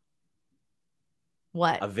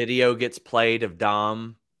 What? A video gets played of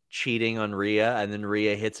Dom cheating on Rhea, and then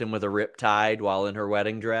Rhea hits him with a riptide while in her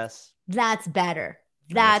wedding dress. That's better.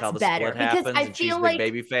 That's better. Because I feel like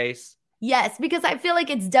baby face. Yes, because I feel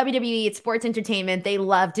like it's WWE, it's sports entertainment. They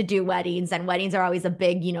love to do weddings, and weddings are always a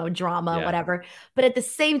big, drama, whatever. But at the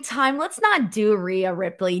same time, let's not do Rhea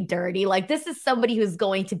Ripley dirty. Like, this is somebody who's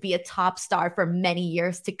going to be a top star for many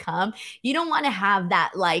years to come. You don't want to have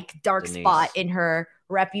that, like, dark Denise. spot in her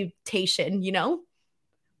reputation,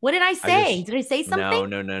 What did I say? Did I say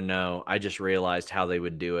something? No. I just realized how they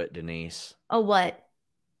would do it, Denise. Oh, what?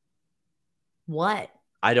 What?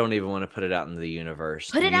 I don't even want to put it out into the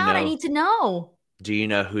universe. Put it out. I need to know. Do you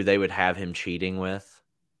know who they would have him cheating with?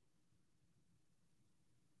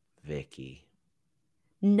 Vicky.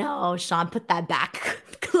 No, Sean, put that back.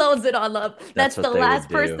 Close it all up. That's the last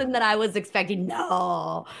person that I was expecting.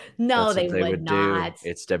 No, they would not. Do.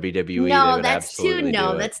 It's WWE. No, that's too.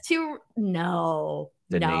 No, that's too. No,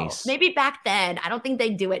 Denise. No, maybe back then. I don't think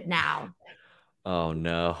they do it now. Oh,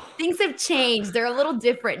 no. Things have changed. They're a little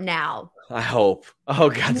different now. I hope. Oh,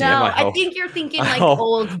 goddamn, No, I hope. I think you're thinking I like hope.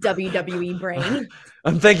 old WWE brain.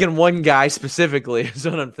 I'm thinking one guy specifically is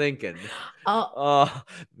what I'm thinking. Oh,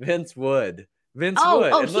 Vince would. Vince oh,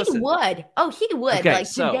 would. oh, And he listen, would. Oh, he would. Okay, Like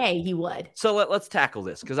so- today, he would. so let's tackle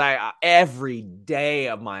this because I every day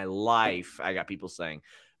of my life I got people saying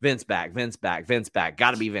Vince back, Vince back, Vince back.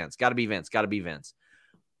 Got to be Vince. Got to be Vince. Got to be Vince.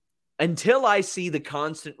 Until I see the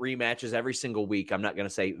constant rematches every single week, I'm not going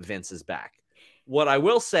to say Vince is back. What I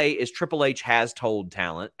will say is Triple H has told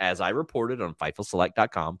talent, as I reported on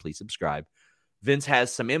FightfulSelect.com. Please subscribe. Vince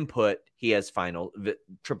has some input. He has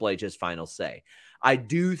Triple H has final say. I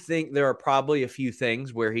do think there are probably a few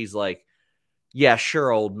things where he's like, yeah,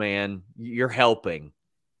 sure, old man, you're helping.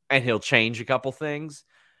 And he'll change a couple things.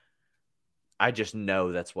 I just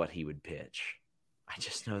know that's what he would pitch. I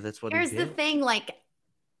just know that's what Here's he'd the pitch. thing, like,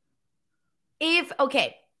 here's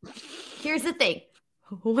the thing.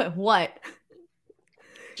 What?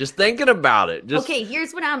 Just thinking about it. Just Okay,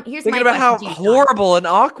 here's thinking my about how question to you, Sean. horrible and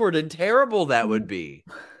awkward and terrible that would be.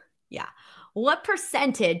 Yeah. What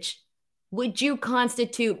percentage would you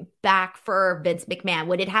constitute back for Vince McMahon?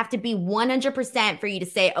 Would it have to be 100% for you to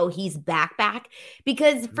say, oh, he's back?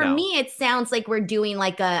 Because for No. me, it sounds like we're doing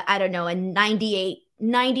like a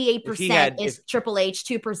 98% is Triple H,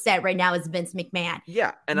 2% right now is Vince McMahon.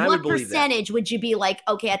 Yeah, and I would believe that. What percentage would you be like,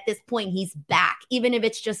 okay, at this point, he's back, even if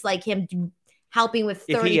it's just like him helping with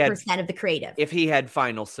 30% of the creative? If he had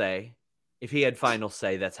final say,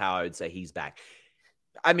 that's how I would say he's back.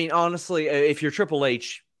 I mean, honestly, if you're Triple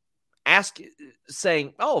H,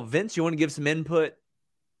 saying, oh, Vince, you want to give some input?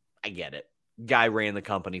 I get it. Guy ran the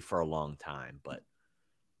company for a long time, but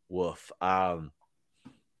woof.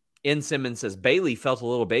 N. Simmons says, Bailey felt a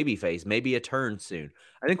little babyface, maybe a turn soon.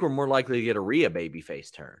 I think we're more likely to get a Rhea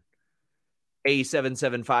babyface turn.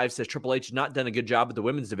 A775 says, Triple H has not done a good job with the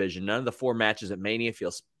women's division. None of the 4 matches at Mania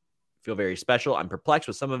feel very special. I'm perplexed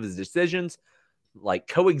with some of his decisions, like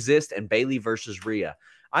Coexist and Bailey versus Rhea.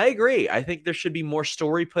 I agree. I think there should be more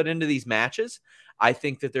story put into these matches. I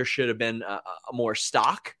think that there should have been a more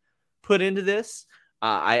stock put into this.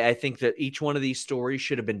 I think that each one of these stories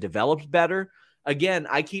should have been developed better. Again,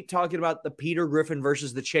 I keep talking about the Peter Griffin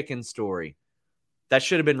versus the Chicken story. That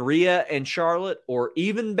should have been Rhea and Charlotte, or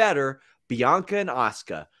even better, Bianca and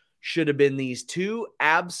Asuka. Should have been these 2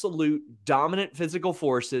 absolute dominant physical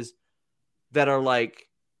forces that are like,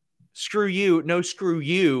 screw you, no screw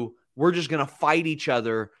you. We're just going to fight each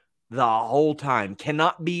other the whole time.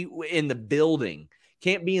 Cannot be in the building.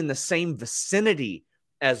 Can't be in the same vicinity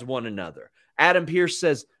as one another. Adam Pierce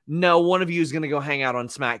says, no, one of you is going to go hang out on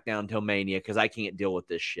SmackDown till Mania because I can't deal with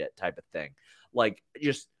this shit type of thing. Like,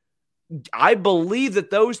 just, I believe that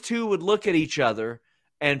those 2 would look at each other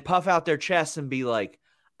and puff out their chests and be like,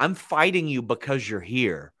 I'm fighting you because you're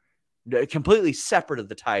here. Completely separate of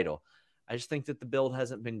the title. I just think that the build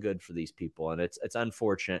hasn't been good for these people, and it's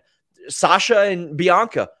unfortunate. Sasha and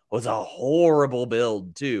Bianca was a horrible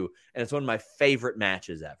build, too, and it's one of my favorite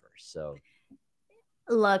matches ever. So,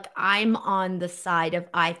 look, I'm on the side of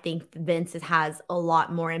I think Vince has a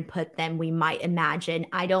lot more input than we might imagine.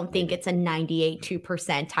 I don't think it's a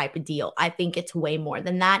 98.2% type of deal. I think it's way more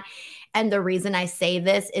than that. And the reason I say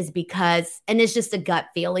this is because, and it's just a gut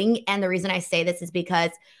feeling, and the reason I say this is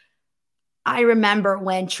because I remember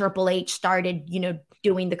when Triple H started,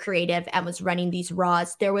 doing the creative and was running these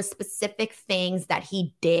Raws, there was specific things that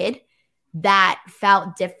he did that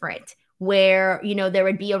felt different. Where, there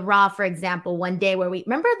would be a Raw, for example, one day where we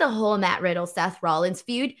remember the whole Matt Riddle, Seth Rollins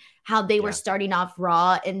feud, how they were starting off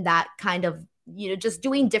Raw in that kind of, just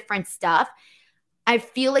doing different stuff. I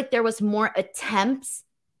feel like there was more attempts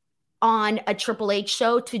on a Triple H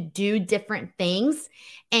show to do different things.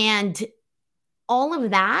 And all of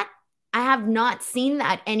that, I have not seen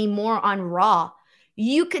that anymore on Raw.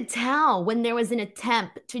 You could tell when there was an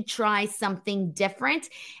attempt to try something different.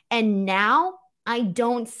 And now I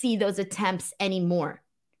don't see those attempts anymore.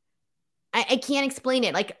 I can't explain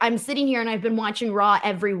it. Like, I'm sitting here and I've been watching Raw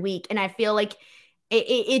every week, and I feel like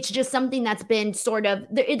it's just something that's been sort of,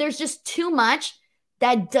 there's just too much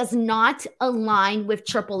that does not align with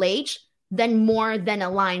Triple H than more than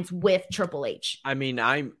aligns with Triple H. I mean,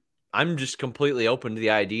 I'm just completely open to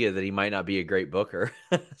the idea that he might not be a great booker.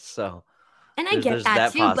 So, and I get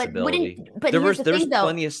that too, possibility. But there was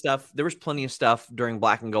plenty of stuff. There was plenty of stuff during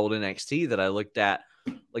Black and Gold NXT that I looked at.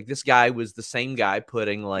 Like, this guy was the same guy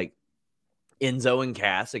putting like Enzo and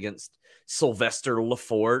Cass against Sylvester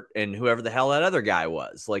Lafort and whoever the hell that other guy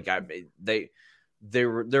was. Like,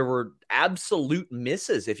 there were absolute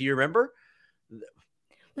misses. If you remember,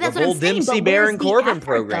 That's The what I'm whole saying. Dempsey But Baron where's the Corbin effort,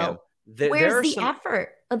 program. though? Where's the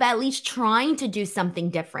effort of at least trying to do something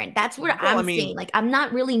different? That's what I'm seeing. Like, I'm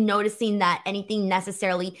not really noticing that anything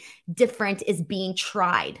necessarily different is being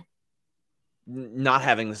tried. Not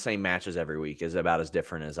having the same matches every week is about as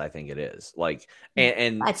different as I think it is. Like,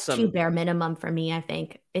 and that's too bare minimum for me. I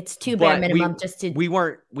think it's too bare but minimum we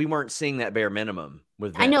weren't seeing that bare minimum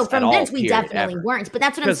with Vince. I know from Vince we period, definitely ever. weren't, but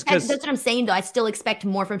that's what I'm saying though. I still expect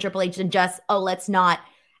more from Triple H than just, oh, let's not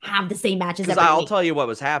have the same matches every I'll week. tell you what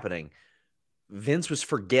was happening. Vince was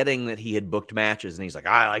forgetting that he had booked matches, and he's like,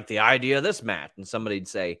 I like the idea of this match. And somebody'd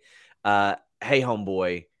say, hey,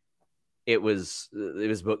 homeboy, it was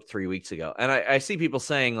booked 3 weeks ago. And I see people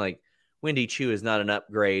saying, like, Wendy Chu is not an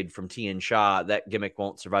upgrade from Tian Sha. That gimmick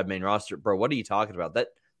won't survive main roster. Bro, what are you talking about?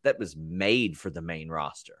 That was made for the main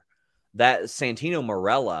roster. That Santino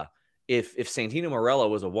Marella, if Santino Marella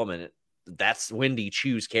was a woman, that's Wendy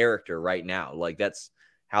Chu's character right now. Like, that's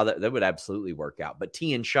how that would absolutely work out. But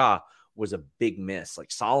Tian Sha was a big miss.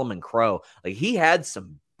 Like Solomon Crow, like he had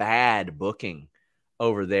some bad booking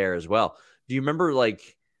over there as well. Do you remember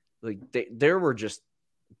there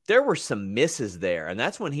were some misses there, and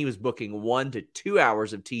that's when he was booking 1 to 2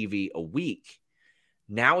 hours of TV a week.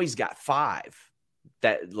 Now he's got 5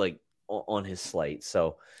 that like on his slate.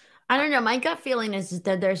 So I don't know. My gut feeling is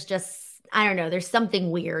that there's just, I don't know, there's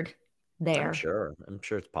something weird there. I'm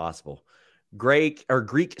sure it's possible. Greek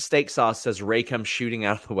steak sauce says Ray comes shooting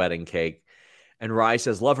out of the wedding cake. And Rye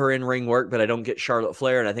says, love her in-ring work, but I don't get Charlotte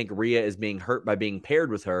Flair, and I think Rhea is being hurt by being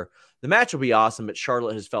paired with her. The match will be awesome, but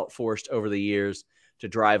Charlotte has felt forced over the years to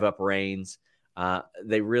drive up Reigns.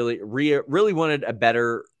 Rhea really wanted a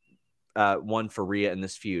better one for Rhea in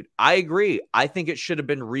this feud. I agree. I think it should have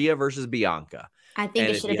been Rhea versus Bianca. I think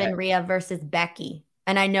it should have been Rhea versus Becky.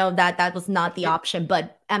 And I know that was not the option,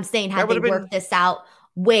 but I'm saying had they worked this out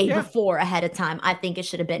way before ahead of time, I think it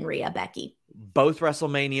should have been Rhea Becky. Both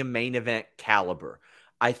WrestleMania main event caliber.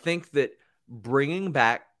 I think that bringing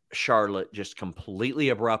back Charlotte just completely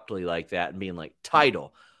abruptly like that and being like,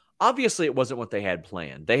 title. Obviously, it wasn't what they had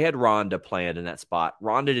planned. They had Ronda planned in that spot.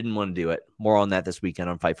 Ronda didn't want to do it. More on that this weekend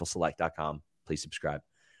on FightfulSelect.com. Please subscribe.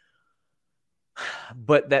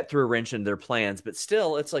 But that threw a wrench into their plans. But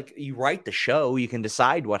still, it's like you write the show. You can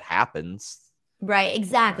decide what happens. Right,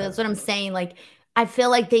 exactly. That's what I'm saying. Like, I feel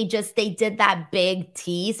like they did that big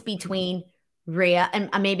tease between Rhea, and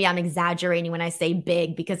maybe I'm exaggerating when I say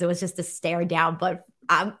big because it was just a stare down, but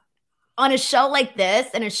on a show like this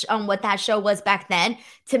and on what that show was back then,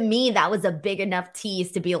 to me, that was a big enough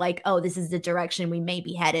tease to be like, oh, this is the direction we may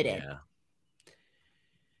be headed in.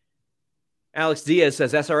 Alex Diaz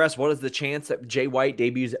says, SRS, what is the chance that Jay White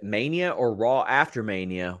debuts at Mania or Raw after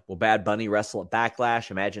Mania? Will Bad Bunny wrestle at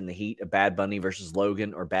Backlash? Imagine the heat of Bad Bunny versus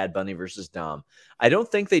Logan or Bad Bunny versus Dom. I don't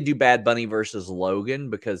think they do Bad Bunny versus Logan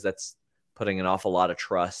because that's putting an awful lot of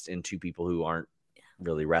trust into people who aren't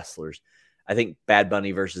really wrestlers. I think Bad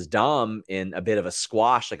Bunny versus Dom in a bit of a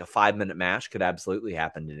squash, like a 5-minute match, could absolutely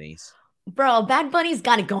happen, Denise. Bro, Bad Bunny's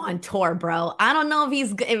got to go on tour, bro. I don't know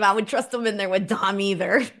if I would trust him in there with Dom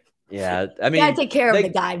either. Yeah, I mean, gotta take care of the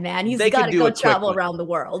guy, man. He's got to go travel around the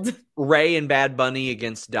world. Ray and Bad Bunny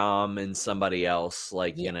against Dom and somebody else,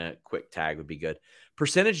 in a quick tag would be good.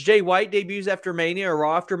 Percentage Jay White debuts after Mania or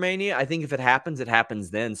Raw after Mania. I think if it happens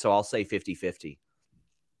then. So I'll say 50-50.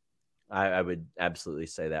 I would absolutely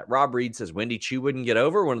say that. Rob Reed says Wendy Chu wouldn't get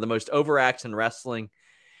over. One of the most overacts in wrestling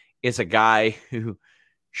is a guy who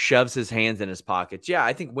shoves his hands in his pockets. Yeah,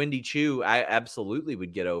 I think Wendy Chu, I absolutely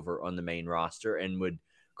would get over on the main roster and would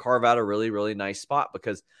carve out a really, really nice spot,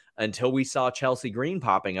 because until we saw Chelsea Green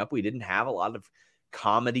popping up, we didn't have a lot of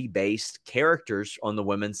comedy-based characters on the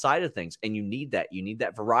women's side of things. And you need that. You need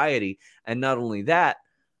that variety. And not only that,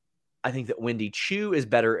 I think that Wendy Chu is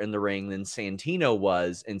better in the ring than Santino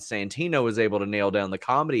was, and Santino was able to nail down the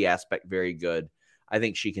comedy aspect very good. I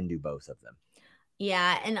think she can do both of them.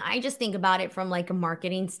 Yeah, and I just think about it from like a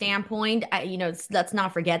marketing standpoint. Let's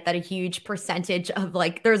not forget that a huge percentage of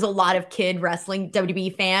there's a lot of kid wrestling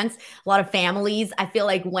WWE fans, a lot of families. I feel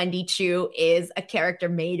like Wendy Chu is a character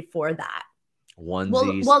made for that.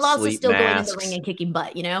 Onesies, while also still masks, going in the ring and kicking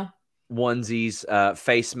butt, Onesies,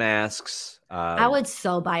 face masks. I would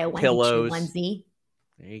so buy a Wendy pillows. Chu onesie.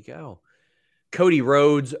 There you go. Cody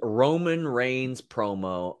Rhodes, Roman Reigns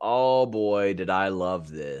promo. Oh boy, did I love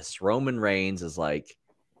this. Roman Reigns is like,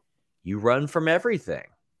 you run from everything.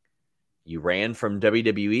 You ran from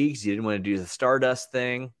WWE because you didn't want to do the Stardust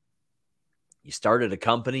thing. You started a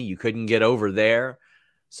company. You couldn't get over there.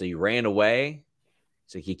 So you ran away.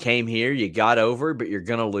 So you came here, you got over, but you're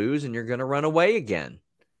going to lose and you're going to run away again.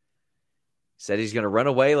 Said he's going to run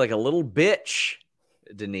away like a little bitch,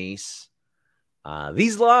 Denise.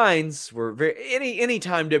 These lines were very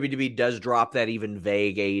anytime WWE does drop that even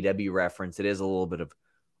vague AEW reference, it is a little bit of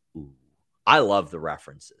ooh. I love the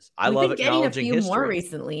references. I We've love been getting a acknowledging few more history.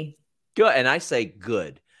 recently. Good, and I say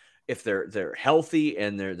good. If they're healthy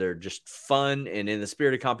and they're just fun and in the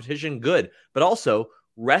spirit of competition, good. But also,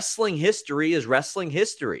 wrestling history is wrestling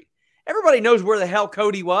history. Everybody knows where the hell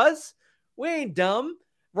Cody was. We ain't dumb.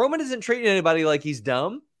 Roman isn't treating anybody like he's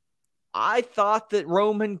dumb. I thought that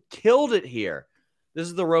Roman killed it here. This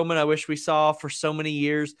is the Roman I wish we saw for so many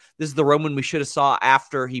years. This is the Roman we should have saw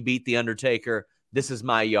after he beat The Undertaker. This is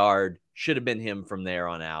my yard. Should have been him from there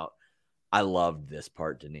on out. I loved this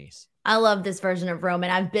part, Denise. I love this version of Roman.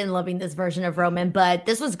 I've been loving this version of Roman, but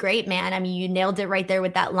this was great, man. I mean, you nailed it right there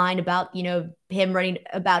with that line about,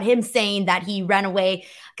 him saying that he ran away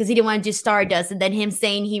because he didn't want to do Stardust. And then him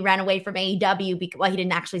saying he ran away from AEW because, well, he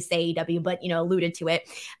didn't actually say AEW, but, alluded to it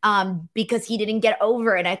because he didn't get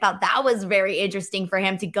over it. I thought that was very interesting for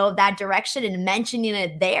him to go that direction and mentioning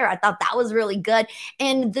it there. I thought that was really good.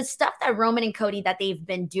 And the stuff that Roman and Cody that they've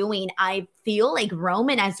been doing, I feel like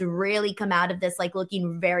Roman has really come out of this like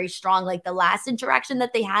looking very strong. Like the last interaction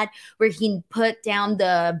that they had where he put down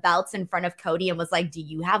the belts in front of Cody and was like, do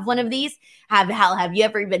you have one of these? Have you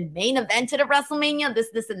ever even main evented a WrestleMania?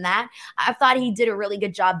 This, and that. I thought he did a really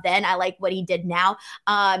good job then. I like what he did now.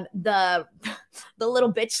 The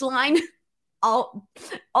little bitch line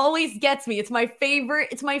always gets me. It's my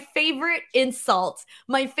favorite insult.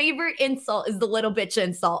 My favorite insult is the little bitch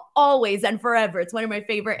insult, always and forever. It's one of my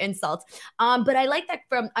favorite insults. But I like that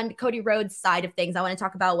from on Cody Rhodes' side of things. I want to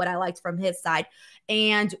talk about what I liked from his side.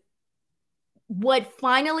 And what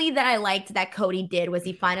finally that I liked that Cody did was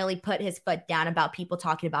he finally put his foot down about people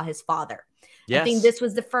talking about his father. Yes. I think this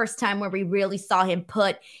was the first time where we really saw him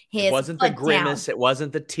put his It wasn't the grimace. Down. It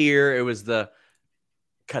wasn't the tear. It was the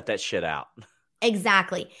cut that shit out.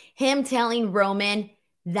 Exactly. Him telling Roman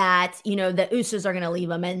that, the Usos are going to leave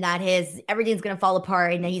him and that everything's going to fall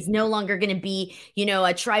apart and that he's no longer going to be,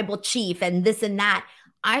 a tribal chief and this and that.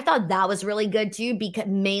 I thought that was really good too,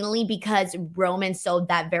 mainly because Roman sold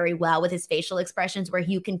that very well with his facial expressions, where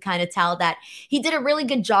you can kind of tell that he did a really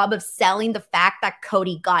good job of selling the fact that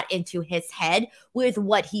Cody got into his head with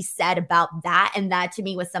what he said about that. And that to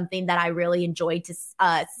me was something that I really enjoyed to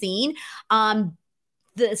seeing.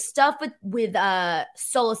 The stuff with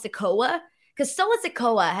Solo Sikoa, because Solo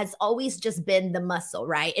Sikoa has always just been the muscle,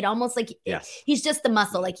 right? It almost like he's just the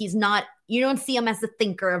muscle. Like he's not, you don't see him as the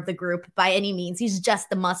thinker of the group by any means. He's just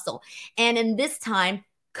the muscle. And in this time,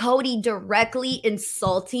 Cody directly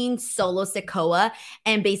insulting Solo Sikoa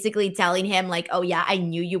and basically telling him like, oh yeah, I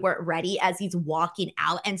knew you weren't ready, as he's walking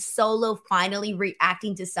out, and Solo finally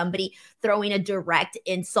reacting to somebody throwing a direct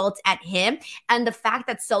insult at him. And the fact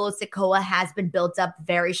that Solo Sikoa has been built up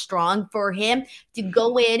very strong for him to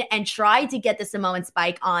go in and try to get the Samoan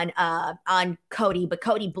spike on Cody, but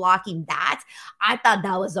Cody blocking that, I thought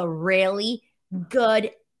that was a really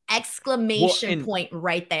good exclamation point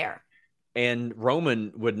right there. And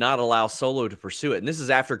Roman would not allow Solo to pursue it. And this is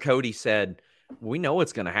after Cody said, we know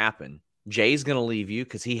what's going to happen. Jay's going to leave you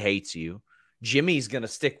because he hates you. Jimmy's going to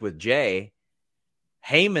stick with Jay.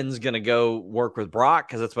 Heyman's going to go work with Brock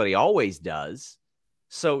because that's what he always does.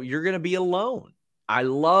 So you're going to be alone. I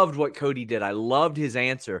loved what Cody did. I loved his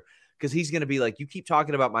answer because he's going to be like, you keep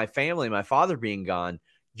talking about my family, my father being gone.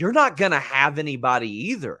 You're not going to have anybody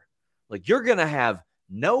either. Like you're going to have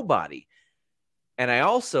nobody. And I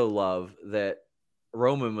also love that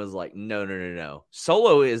Roman was like, no.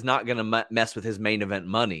 Solo is not going to mess with his main event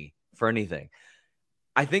money for anything.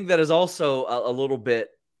 I think that is also a little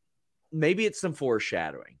bit, maybe it's some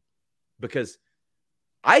foreshadowing, because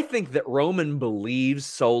I think that Roman believes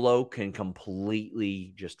Solo can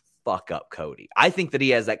completely just fuck up Cody. I think that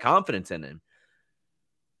he has that confidence in him.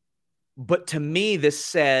 But to me, this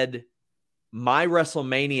said, my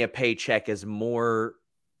WrestleMania paycheck is more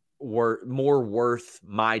worth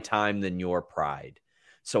my time than your pride.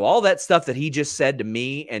 So all that stuff that he just said to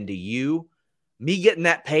me and to you, me getting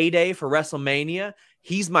that payday for WrestleMania,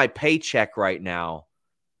 he's my paycheck right now.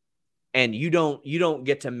 And you don't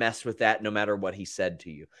get to mess with that no matter what he said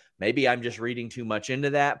to you. Maybe I'm just reading too much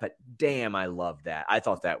into that, but damn, I love that. I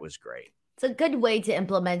thought that was great. It's a good way to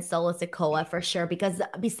implement Solo Sikoa for sure, because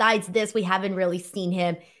besides this, we haven't really seen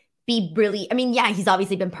him be really, I mean, yeah, he's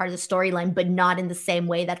obviously been part of the storyline, but not in the same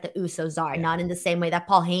way that the Usos are, not in the same way that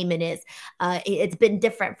Paul Heyman is. It's been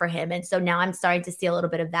different for him. And so now I'm starting to see a little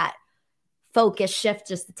bit of that focus shift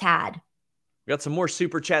just a tad. We got some more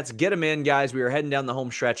super chats. Get them in, guys. We are heading down the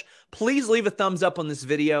home stretch. Please leave a thumbs up on this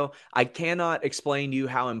video. I cannot explain to you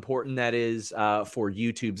how important that is for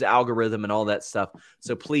YouTube's algorithm and all that stuff.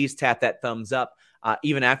 So please tap that thumbs up.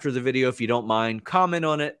 Even after the video, if you don't mind, comment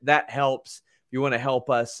on it. That helps. If you want to help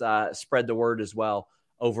us spread the word as well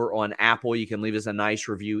over on Apple, you can leave us a nice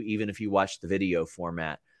review, even if you watch the video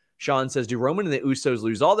format. Sean says, do Roman and the Usos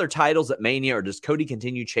lose all their titles at Mania, or does Cody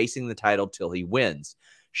continue chasing the title till he wins?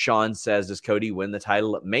 Sean says, does Cody win the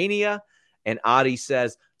title at Mania? And Adi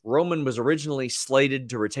says, Roman was originally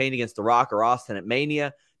slated to retain against The Rock or Austin at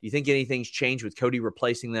Mania. Do you think anything's changed with Cody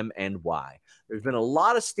replacing them, and why? There's been a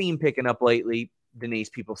lot of steam picking up lately, Denise,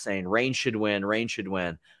 people saying Reigns should win, Reigns should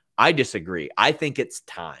win. I disagree. I think it's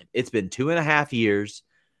time. It's been 2.5 years.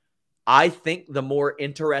 I think the more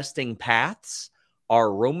interesting paths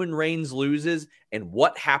are Roman Reigns loses and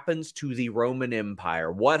what happens to the Roman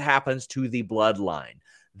Empire, what happens to the bloodline.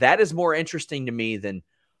 That is more interesting to me than,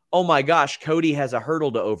 oh my gosh, Cody has a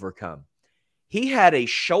hurdle to overcome. He had a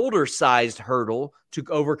shoulder-sized hurdle to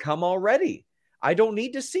overcome already. I don't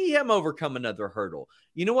need to see him overcome another hurdle.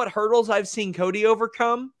 You know what hurdles I've seen Cody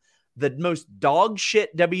overcome? The most dog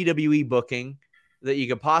shit WWE booking that you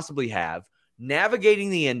could possibly have, navigating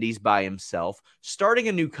the indies by himself, starting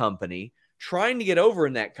a new company, trying to get over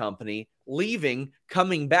in that company, leaving,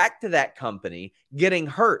 coming back to that company, getting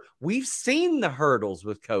hurt. We've seen the hurdles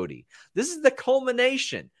with Cody. This is the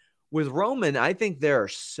culmination. With Roman, I think there are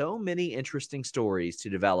so many interesting stories to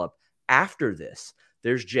develop after this.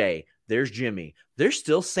 There's Jay. There's Jimmy. There's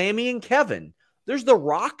still Sammy and Kevin. There's The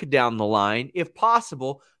Rock down the line, if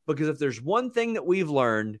possible, because if there's one thing that we've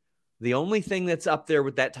learned, the only thing that's up there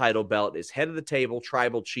with that title belt is head of the table,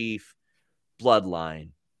 tribal chief, bloodline.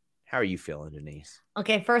 How are you feeling, Denise?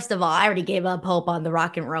 Okay, first of all, I already gave up hope on The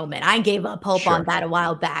Rock and Roman. I gave up hope on that a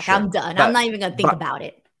while back. Sure. I'm done. I'm not even going to think about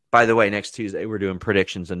it. By the way, next Tuesday, we're doing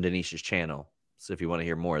predictions on Denise's channel. So if you want to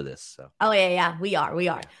hear more of this. Oh, yeah, we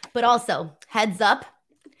are. But also, heads up,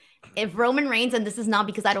 if Roman Reigns, and this is not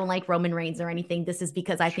because I don't like Roman Reigns or anything, this is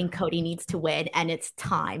because I think Cody needs to win and it's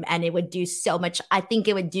time. And it would do so much. I think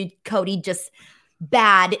it would do Cody just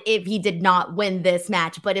bad if he did not win this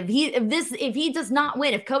match. But if he does not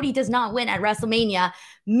win, if Cody does not win at WrestleMania,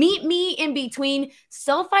 meet me in between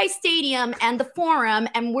SoFi Stadium and the Forum,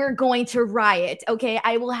 and we're going to riot. Okay,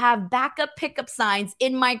 I will have backup pickup signs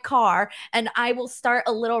in my car, and I will start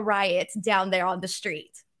a little riot down there on the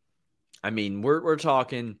street. I mean, we're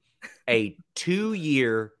talking a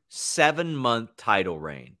 2-year, 7-month title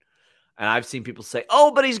reign. And I've seen people say,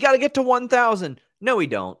 oh, but he's got to get to 1,000. No, he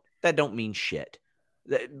don't. That don't mean shit.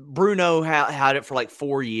 Bruno had it for like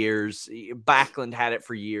 4 years. Backlund had it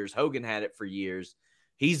for years. Hogan had it for years.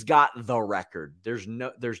 He's got the record. There's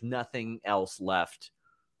nothing else left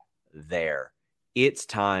there. It's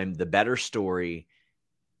time. The better story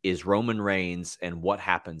is Roman Reigns and what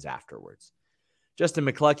happens afterwards. Justin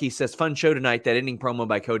McCluckey says, fun show tonight. That ending promo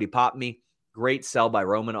by Cody popped me. Great sell by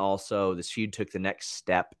Roman also. This feud took the next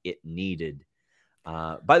step it needed.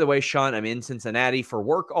 By the way, Sean, I'm in Cincinnati for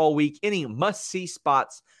work all week. Any must-see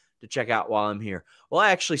spots to check out while I'm here? Well,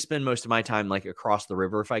 I actually spend most of my time like across the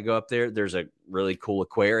river if I go up there. There's a really cool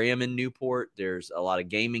aquarium in Newport. There's a lot of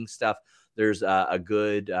gaming stuff. There's a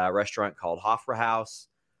good restaurant called Hofra House.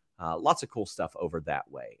 Lots of cool stuff over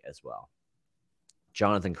that way as well.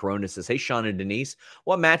 Jonathan Corona says, hey, Sean and Denise,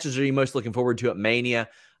 what matches are you most looking forward to at Mania?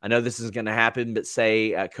 I know this isn't going to happen, but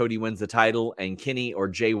say Cody wins the title and Kenny or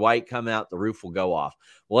Jay White come out, the roof will go off.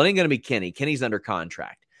 Well, it ain't going to be Kenny. Kenny's under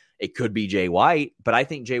contract. It could be Jay White, but I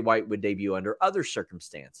think Jay White would debut under other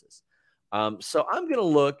circumstances. So I'm going to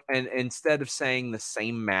look, and instead of saying the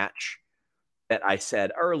same match that I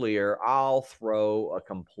said earlier, I'll throw a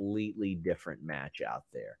completely different match out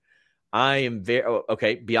there. I am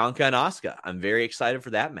Bianca and Asuka. I'm very excited for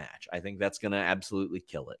that match. I think that's going to absolutely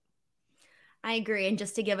kill it. I agree. And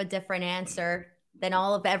just to give a different answer than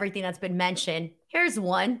all of everything that's been mentioned, here's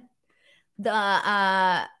one.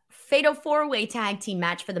 The Fatal 4-Way Tag Team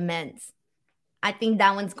match for the men's. I think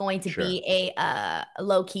that one's going to be a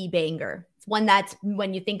low-key banger. It's one that's,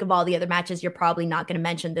 when you think of all the other matches, you're probably not going to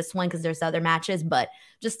mention this one because there's other matches. But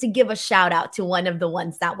just to give a shout out to one of the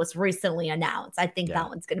ones that was recently announced, I think that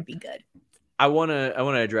one's going to be good. I want to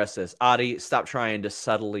address this. Adi, stop trying to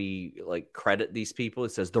subtly credit these people.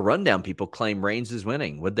 It says the rundown people claim Reigns is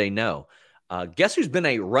winning. Would they know? Guess who's been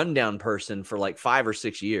a rundown person for 5 or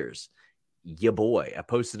 6 years? Ya boy. I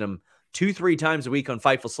posted him 2-3 times a week on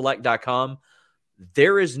FightfulSelect.com.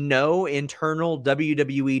 There is no internal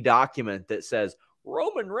WWE document that says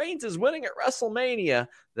Roman Reigns is winning at WrestleMania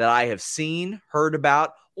that I have seen, heard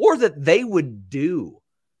about, or that they would do.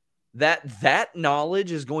 That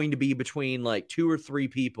knowledge is going to be between 2 or 3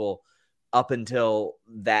 people up until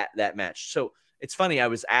that match. So it's funny. I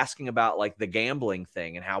was asking about the gambling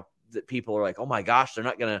thing and how that people are oh my gosh, they're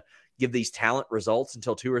not going to give these talent results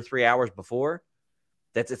until 2 or 3 hours before.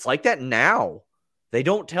 It's like that now. They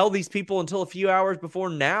don't tell these people until a few hours before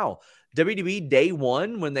now. WWE day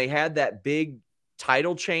one, when they had that big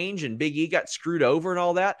title change and Big E got screwed over and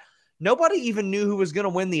all that, nobody even knew who was going to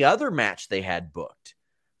win the other match they had booked.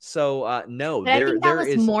 So, no. But I think that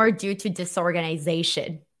was more due to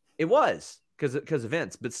disorganization. It was because of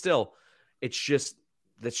Vince. But still, that's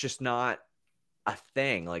just not a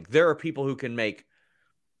thing. Like, there are people who can make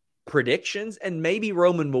predictions and maybe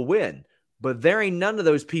Roman will win. But there ain't none of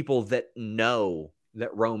those people that know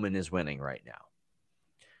that Roman is winning right now.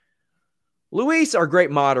 Luis, our great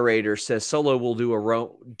moderator, says Solo will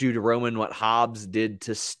do to Roman what Hobbs did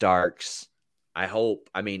to Starks. I hope.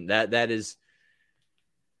 I mean, that is...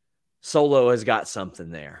 Solo has got something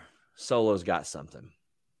there. Solo's got something.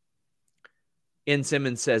 N.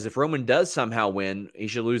 Simmons says, if Roman does somehow win, he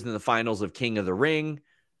should lose in the finals of King of the Ring,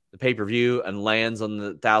 the pay-per-view, and lands on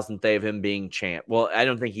the 1000th day of him being champ. Well, I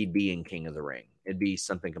don't think he'd be in King of the Ring. It'd be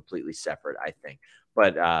something completely separate, I think.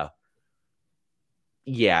 But,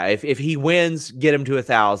 yeah, if he wins, get him to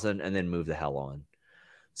 1,000 and then move the hell on.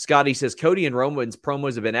 Scotty says, Cody and Roman's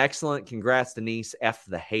promos have been excellent. Congrats, Denise. F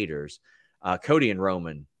the haters. Cody and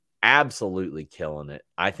Roman, absolutely killing it.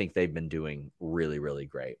 I think they've been doing really, really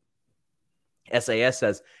great. SAS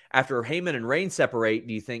says, after Heyman and Reigns separate,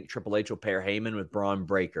 do you think Triple H will pair Heyman with Braun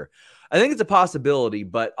Breaker? I think it's a possibility,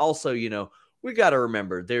 but also, we got to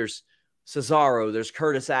remember there's Cesaro, there's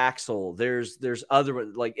Curtis Axel, there's other,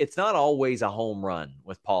 like, it's not always a home run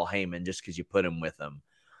with Paul Heyman just because you put him with him.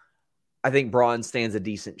 I think Braun stands a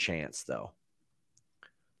decent chance, though.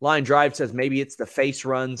 Line Drive says maybe it's the face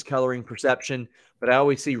runs coloring perception, but I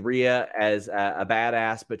always see Rhea as a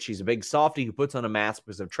badass, but she's a big softie who puts on a mask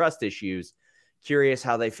because of trust issues. Curious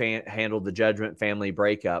how they handled the Judgment family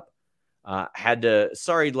breakup. Had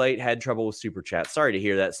trouble with super chat. Sorry to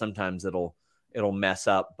hear that. Sometimes it'll mess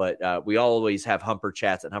up, but we always have Humper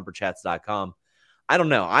Chats at humperchats.com. I don't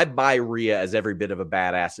know. I buy Rhea as every bit of a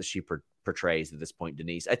badass as she portrays at this point,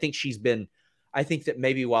 Denise. I think that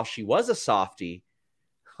maybe while she was a softie,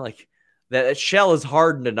 like that shell has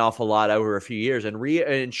hardened an awful lot over a few years, and Rhea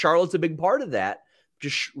and Charlotte's a big part of that.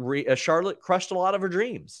 Charlotte crushed a lot of her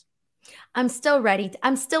dreams. I'm still ready.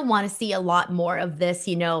 I still want to see a lot more of this,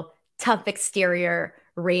 tough exterior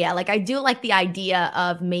Rhea. Like, I do like the idea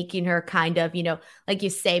of making her kind of, like you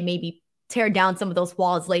say, maybe tear down some of those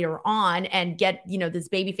walls later on and get, this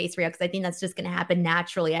babyface Rhea, because I think that's just going to happen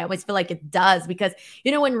naturally. I always feel like it does because,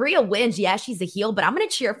 when Rhea wins, yeah, she's a heel, but I'm going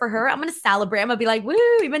to cheer for her. I'm going to celebrate. I'm going to be like, woo,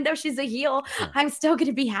 even though she's a heel, I'm still going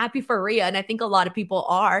to be happy for Rhea. And I think a lot of people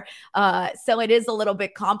are. So it is a little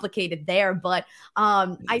bit complicated there, but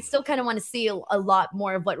I still kind of want to see a lot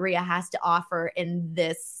more of what Rhea has to offer in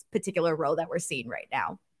this particular role that we're seeing right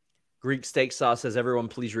now. Greek Steak Sauce says, everyone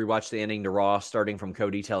please rewatch the ending to Raw, starting from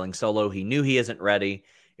Cody telling Solo he knew he isn't ready.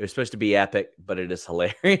 It was supposed to be epic, but it is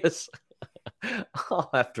hilarious. I'll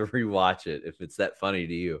have to rewatch it if it's that funny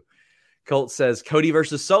to you. Colt says, Cody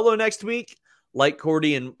versus Solo next week, like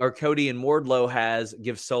Cody and Wardlow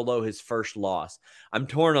give Solo his first loss. I'm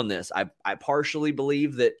torn on this. I partially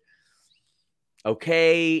believe that,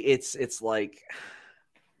 okay, it's like...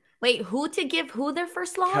 Wait, who their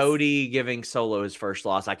first loss? Cody giving Solo his first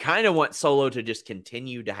loss. I kind of want Solo to just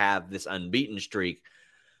continue to have this unbeaten streak.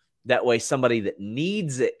 That way somebody that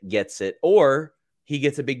needs it gets it, or he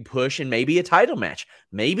gets a big push and maybe a title match.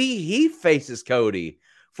 Maybe he faces Cody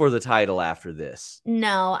for the title after this.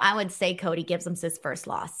 No, I would say Cody gives him his first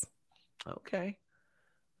loss. Okay.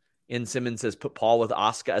 N. Simmons says, put Paul with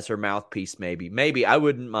Asuka as her mouthpiece, maybe. Maybe. I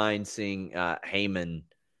wouldn't mind seeing Heyman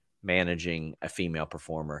managing a female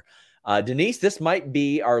performer. Denise, this might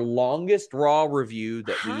be our longest Raw review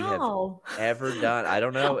that we have ever done. I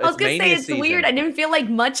don't know. I was going to say, it's weird. I didn't feel like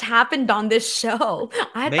much happened on this show.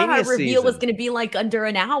 I thought our review was going to be like under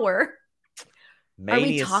an hour. Are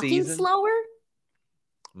we talking slower?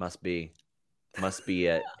 Must be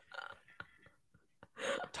it.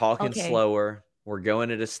 Talking slower. We're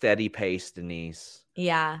going at a steady pace, Denise.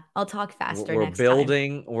 Yeah, I'll talk faster next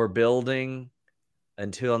time. We're building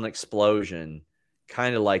until an explosion,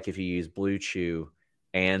 kind of like if you use Blue Chew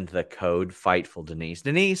and the code FIGHTFUL, Denise.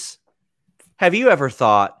 Denise, have you ever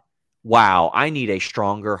thought, wow, I need a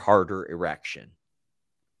stronger, harder erection?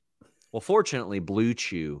 Well, fortunately, Blue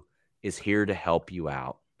Chew is here to help you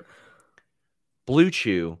out. Blue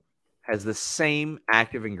Chew has the same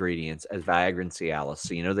active ingredients as Viagra and Cialis,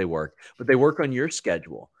 so they work, but they work on your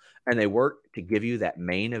schedule, and they work to give you that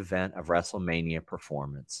main event of WrestleMania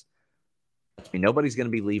performance. I mean, nobody's going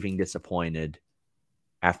to be leaving disappointed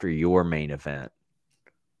after your main event.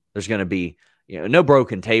 There's going to be, no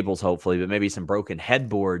broken tables, hopefully, but maybe some broken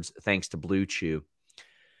headboards thanks to Blue Chew.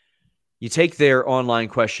 You take their online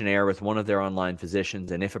questionnaire with one of their online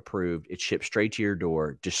physicians, and if approved, it's shipped straight to your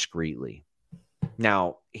door discreetly.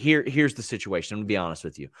 Now, here's the situation. I'm going to be honest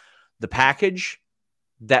with you. The package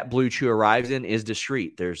that Blue Chew arrives in is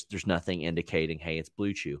discreet. There's nothing indicating, hey, it's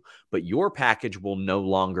Blue Chew. But your package will no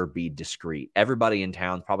longer be discreet. Everybody in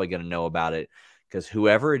town is probably going to know about it because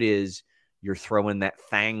whoever it is you're throwing that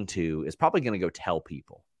thing to is probably going to go tell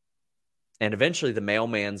people. And eventually the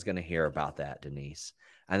mailman's going to hear about that, Denise.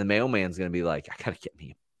 And the mailman's going to be like, I got to get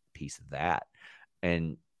me a piece of that.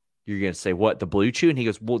 And you're going to say, what, the Blue Chew? And he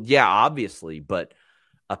goes, well, yeah, obviously, but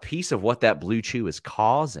a piece of what that Blue Chew is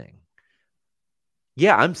causing.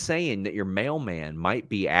 Yeah, I'm saying that your mailman might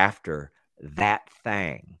be after that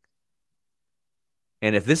thing.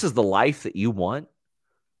 And if this is the life that you want,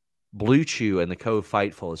 Blue Chew and the code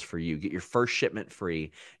FIGHTFUL is for you. Get your first shipment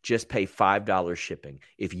free. Just pay $5 shipping.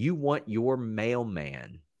 If you want your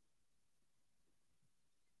mailman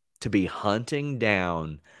to be hunting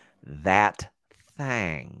down that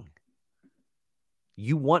thing,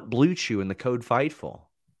 you want Blue Chew and the code FIGHTFUL.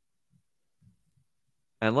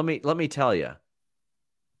 And let me tell you,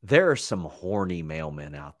 there are some horny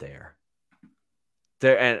mailmen out there.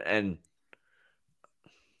 And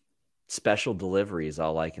special delivery is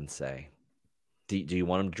all I can say. Do you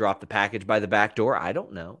want them to drop the package by the back door? I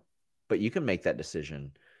don't know. But you can make that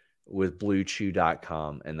decision with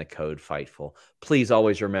bluechew.com and the code FIGHTFUL. Please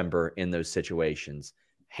always remember in those situations,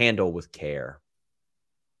 handle with care.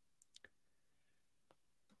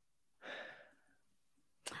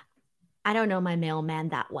 I don't know my mailman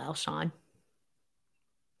that well, Sean.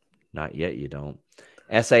 Not yet, you don't.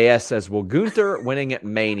 SAS says, will Gunther winning at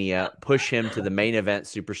Mania push him to the main event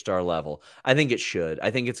superstar level? I think it should.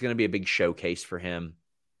 I think it's going to be a big showcase for him.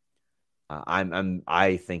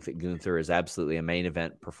 I think that Gunther is absolutely a main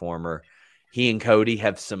event performer. He and Cody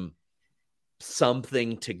have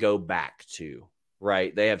something to go back to,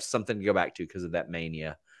 right? They have something to go back to because of that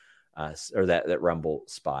Mania or that Rumble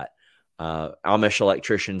spot. Amish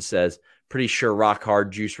Electrician says, pretty sure Rock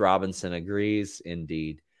Hard Juice Robinson agrees.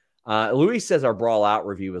 Indeed. Luis says our Brawl Out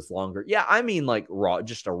review is longer. Yeah, I mean like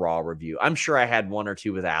just a raw review. I'm sure I had one or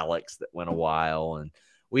two with Alex that went a while, and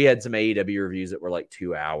we had some AEW reviews that were like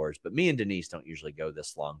 2 hours, but me and Denise don't usually go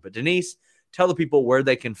this long. But Denise, tell the people where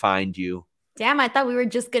they can find you. Damn, I thought we were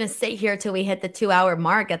just going to sit here till we hit the 2-hour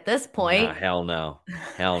mark at this point. Nah, hell no.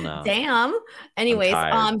 Damn. Anyways,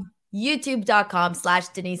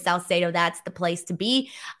 youtube.com/Denise Salcedo. That's the place to be.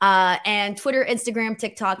 And Twitter, Instagram,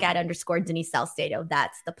 TikTok @_Denise Salcedo.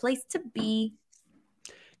 That's the place to be.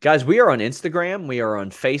 Guys, we are on Instagram. We are on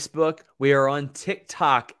Facebook. We are on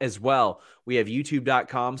TikTok as well. We have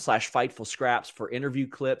youtube.com/Fightful Scraps for interview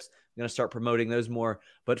clips. I'm going to start promoting those more.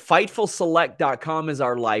 But FightfulSelect.com is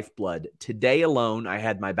our lifeblood. Today alone, I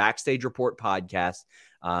had my Backstage Report podcast,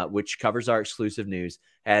 which covers our exclusive news.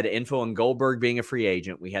 I had info on Goldberg being a free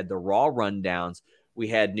agent. We had the Raw rundowns. We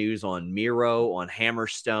had news on Miro, on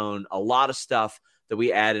Hammerstone, a lot of stuff that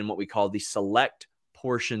we add in what we call the select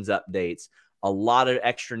portions updates. A lot of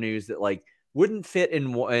extra news that like wouldn't fit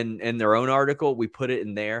in their own article. We put it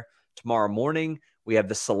in there. Tomorrow morning, we have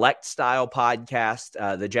the Select Style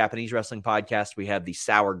podcast, the Japanese wrestling podcast. We have the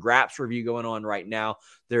Sour Graps review going on right now.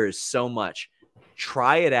 There is so much.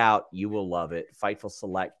 Try it out. You will love it.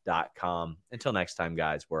 FightfulSelect.com. Until next time,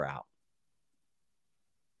 guys, we're out.